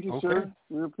right, thank you, sir.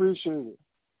 We appreciate it.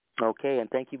 Okay, and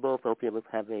thank you both. Hope you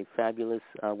have a fabulous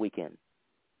weekend.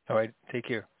 All right, take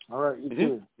care. All right, you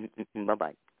too.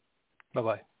 Bye-bye.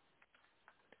 Bye-bye.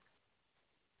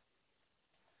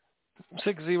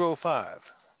 605.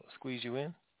 I'll squeeze you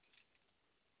in.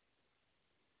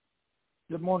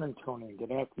 Good morning, Tony.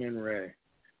 Good afternoon, Ray.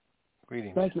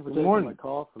 Greetings. Thank you for taking my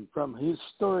call from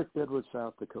historic Deadwood,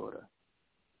 South Dakota.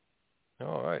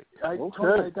 All right.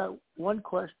 Tony, I got one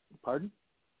question. Pardon?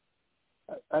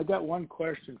 I got one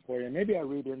question for you. Maybe I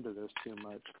read into this too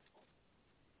much.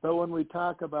 But when we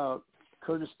talk about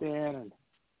Kurdistan and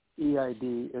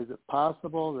EID, is it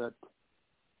possible that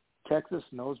Texas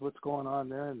knows what's going on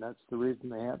there, and that's the reason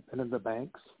they haven't been in the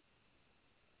banks?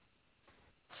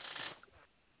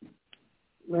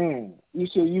 Man, you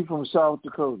say you from South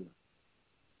Dakota.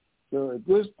 So at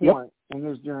this point in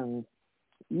this journey,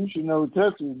 you should know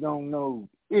Texas don't know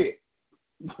it.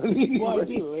 Well, I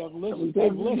do. I've listened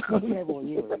for several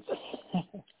years.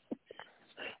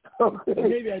 Okay. But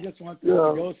maybe I just want this to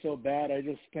go so bad I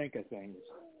just think of things.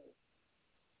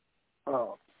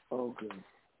 Oh, okay.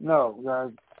 No,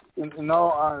 guys, in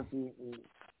all honesty,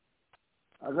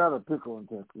 I got a pickle in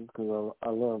Texas because I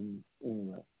love them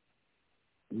anyway.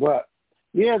 But,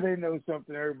 yeah, they know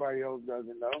something everybody else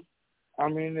doesn't know. I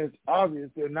mean, it's obvious.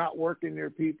 They're not working their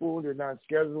people. They're not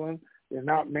scheduling. They're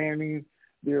not manning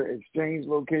their exchange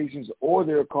locations or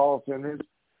their call centers.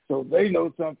 So they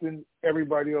know something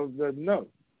everybody else doesn't know.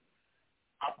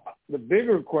 The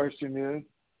bigger question is,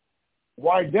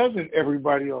 why doesn't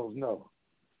everybody else know?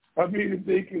 I mean, if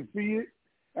they can see it.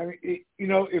 I mean,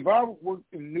 if I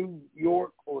worked in New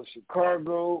York or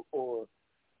Chicago or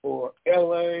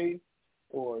L.A.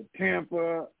 or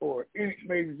Tampa or any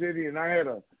major city and I had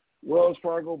a Wells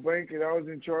Fargo bank and I was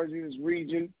in charge of this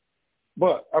region,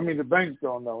 but, I mean, the banks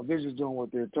don't know. They're just doing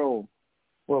what they're told.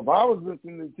 Well, if I was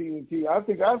listening to TNT, I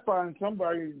think I'd find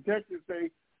somebody in Texas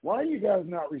say, why are you guys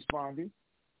not responding?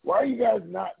 Why are you guys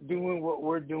not doing what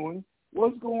we're doing?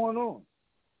 What's going on?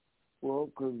 Well,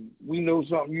 because we know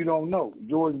something you don't know.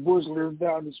 George Bush lives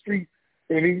down the street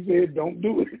And he said, don't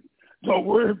do it. Don't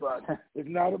worry about it. It's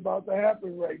not about to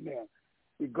happen right now.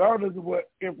 Regardless of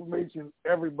what information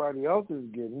everybody else is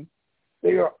getting,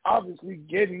 they are obviously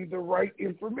getting the right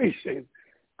information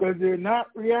because they're not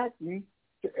reacting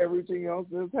to everything else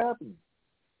that's happening.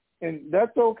 And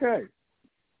that's okay.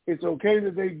 It's okay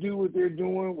that they do what they're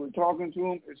doing. We're talking to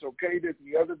them. It's okay that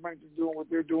the other banks are doing what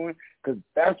they're doing because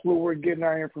that's where we're getting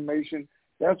our information.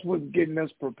 That's what's getting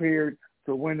us prepared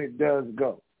for when it does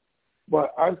go.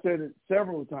 But I've said it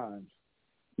several times,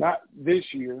 not this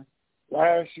year,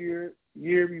 last year,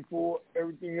 year before,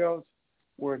 everything else,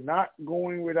 we're not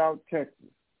going without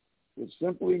Texas. Which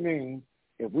simply means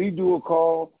if we do a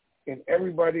call and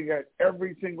everybody got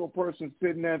every single person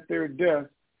sitting at their desk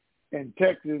in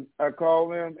Texas, I call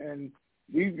them and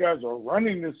these guys are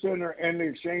running the center and the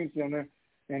exchange center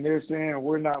and they're saying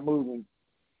we're not moving.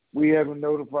 We haven't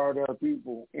notified our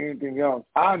people, anything else.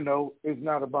 I know it's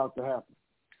not about to happen.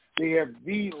 They have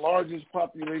the largest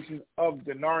population of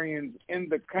Denarians in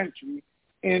the country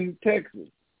in Texas.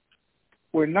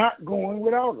 We're not going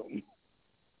without them.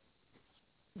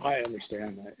 I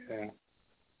understand that, yeah.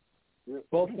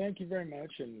 Well, thank you very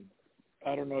much. And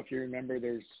I don't know if you remember,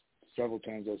 there's several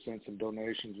times I sent some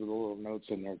donations with little notes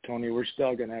in there. Tony, we're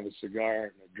still going to have a cigar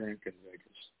and a drink in Vegas.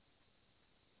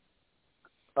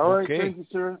 All right, thank you,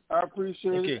 sir. I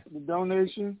appreciate the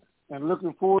donation and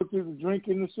looking forward to the drink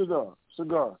and the cigar.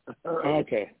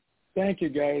 Okay. Thank you,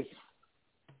 guys.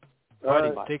 All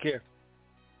right. Take care.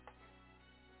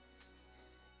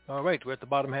 All right, we're at the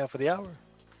bottom half of the hour.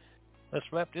 Let's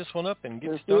wrap this one up and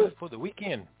get started for the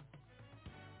weekend.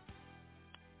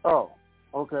 Oh,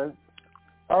 okay.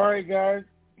 All right, guys.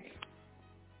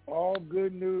 All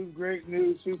good news, great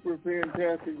news, super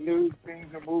fantastic news. Things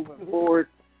are moving forward.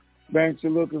 Banks are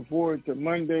looking forward to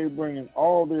Monday, bringing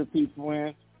all their people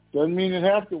in. Doesn't mean it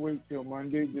have to wait till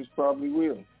Monday, just probably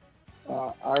will.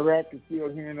 Iraq is still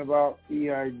hearing about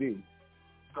EID.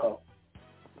 So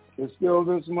it's still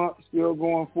this month, still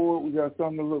going forward. We got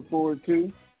something to look forward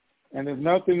to. And if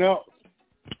nothing else,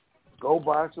 go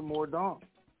buy some more dongs.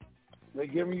 They're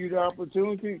giving you the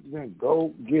opportunity, then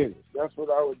go get it. That's what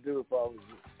I would do if I was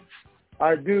you.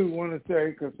 I do want to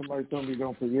say, because somebody told me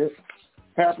don't forget,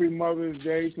 Happy Mother's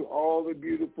Day to all the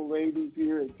beautiful ladies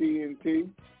here at TNT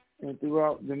and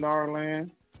throughout Dinar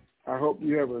land. I hope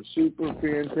you have a super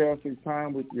fantastic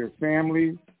time with your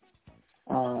families.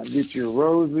 Get your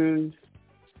roses,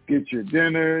 get your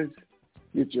dinners,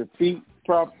 get your feet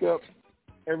propped up,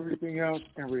 everything else,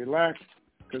 and relax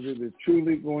because it is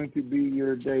truly going to be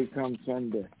your day come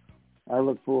Sunday. I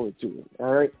look forward to it,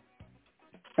 all right?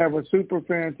 Have a super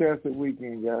fantastic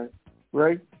weekend, guys.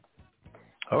 Ray?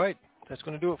 All right. That's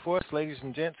going to do it for us, ladies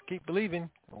and gents. Keep believing.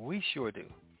 We sure do.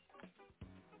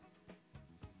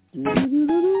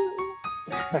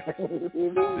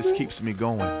 This keeps me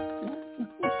going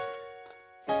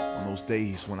on those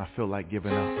days when I feel like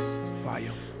giving up.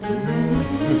 Fire.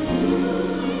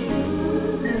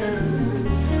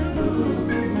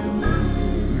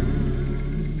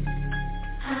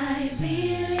 I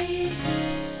believe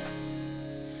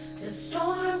the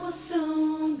storm will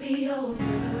soon be over.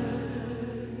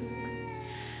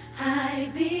 I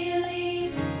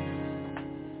believe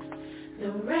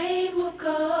the rain will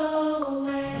go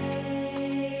away.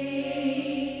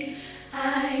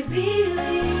 I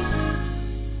believe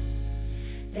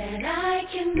that I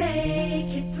can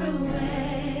make it through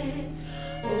it.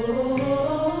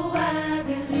 Oh, I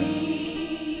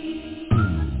believe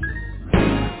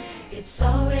it's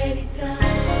already done.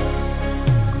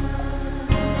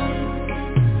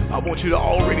 I want you to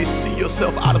already see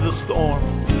yourself out of the storm.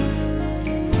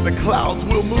 The clouds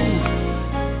will move.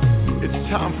 It's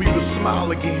time for you to smile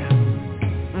again.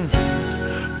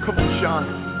 Come on, Sean.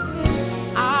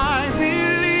 I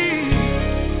believe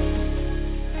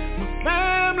my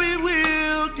family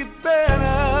will get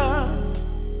better.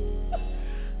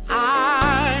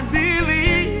 I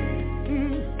believe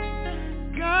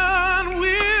God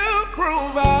will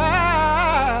provide.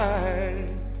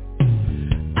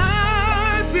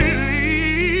 I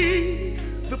believe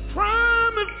the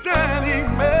promise that He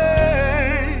made.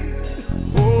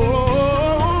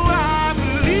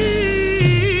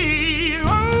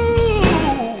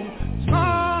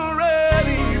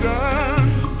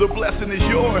 The blessing is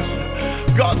yours.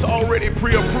 God's already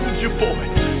pre-approved you for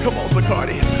it. Come on,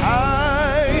 Zacardi.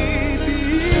 I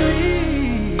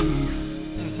believe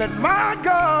that my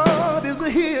God is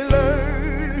a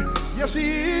healer. Yes, He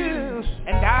is.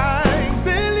 And I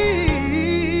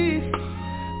believe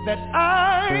that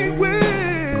I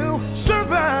will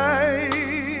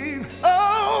survive.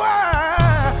 Oh,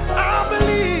 I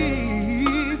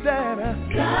believe that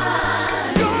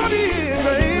God is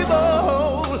able.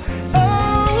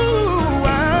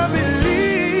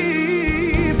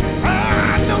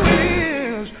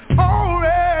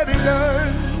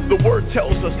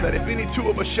 tells us that if any two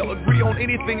of us shall agree on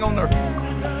anything on earth,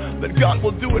 that God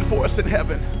will do it for us in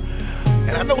heaven.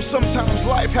 And I know sometimes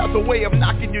life has a way of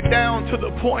knocking you down to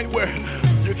the point where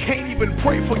you can't even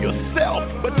pray for yourself.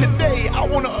 But today I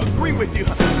want to agree with you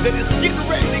that it's getting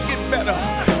ready to get better.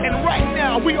 And right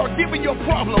now we are giving your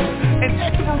problem an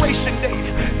expiration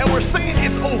date. And we're saying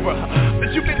it's over.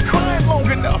 That you've been crying long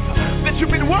enough. That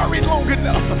you've been worried long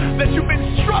enough. That you've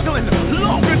been struggling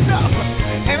long enough.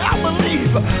 And I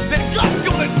believe that God's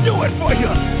going to do it for you.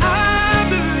 I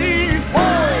believe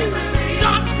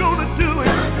God's going to do it.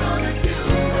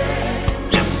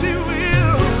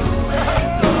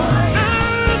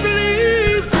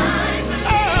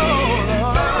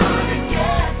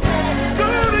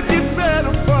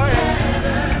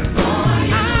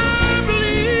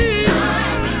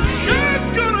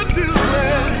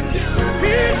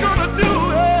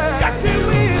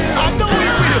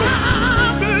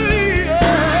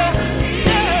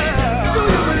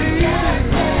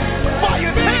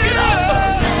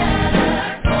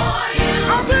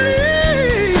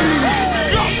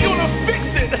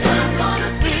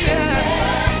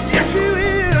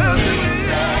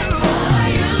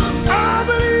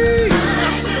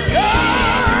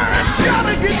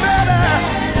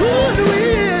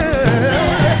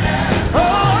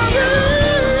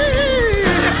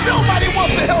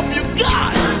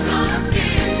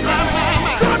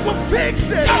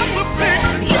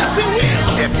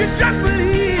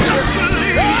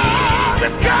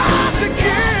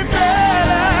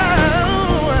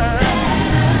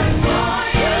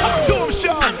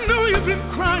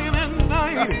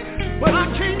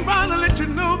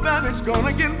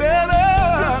 Gonna get better.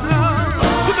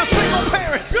 To the single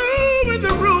parent, go in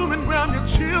the room and grab your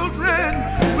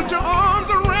children. Put your arms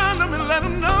around them and let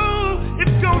them know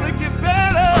it's gonna get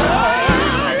better.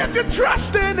 If you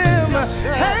trust in Him,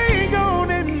 hang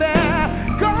on in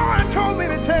there. God told me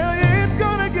to tell you it's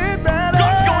gonna get better.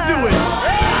 God's gonna do it.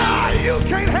 You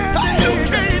can't handle it.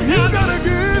 You gotta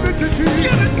give it to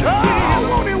Jesus. Oh,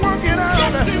 won't He work it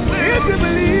out? If you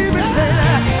believe it,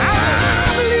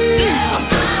 I believe.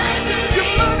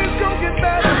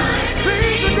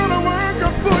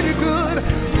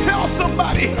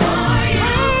 Somebody, oh,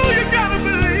 you gotta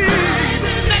believe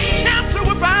that cancer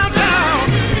will bow down,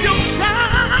 your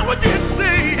child will get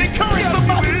saved. Encourage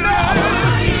somebody now.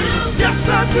 Yes,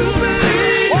 I do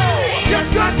believe. Yes,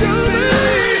 I do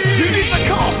believe. You need to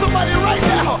call somebody right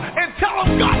now and tell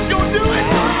them God's gonna do it.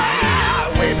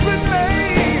 We've been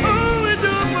made. Oh, we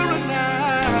do it for a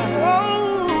night.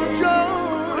 Oh,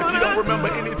 John. If you don't remember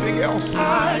anything else,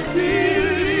 I believe.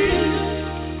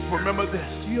 Remember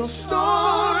this. Your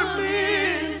storm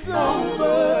is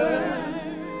over.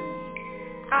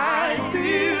 I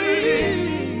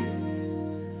believe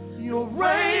your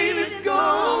rain is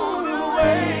gone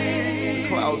away.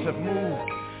 Clouds have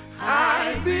moved.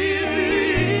 I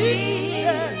believe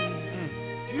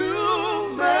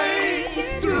you make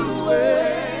it through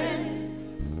it.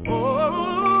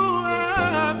 Oh,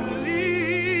 I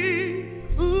believe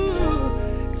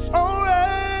it's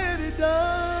already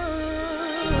done.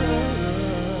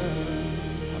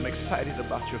 Excited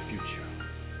about your future.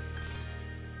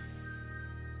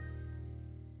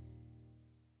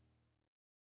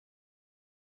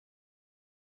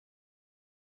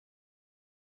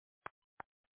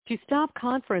 To stop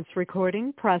conference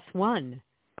recording, press 1.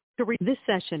 This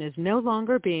session is no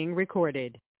longer being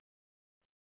recorded.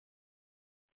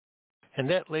 And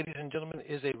that, ladies and gentlemen,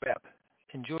 is a wrap.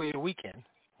 Enjoy your weekend.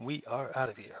 We are out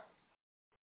of here.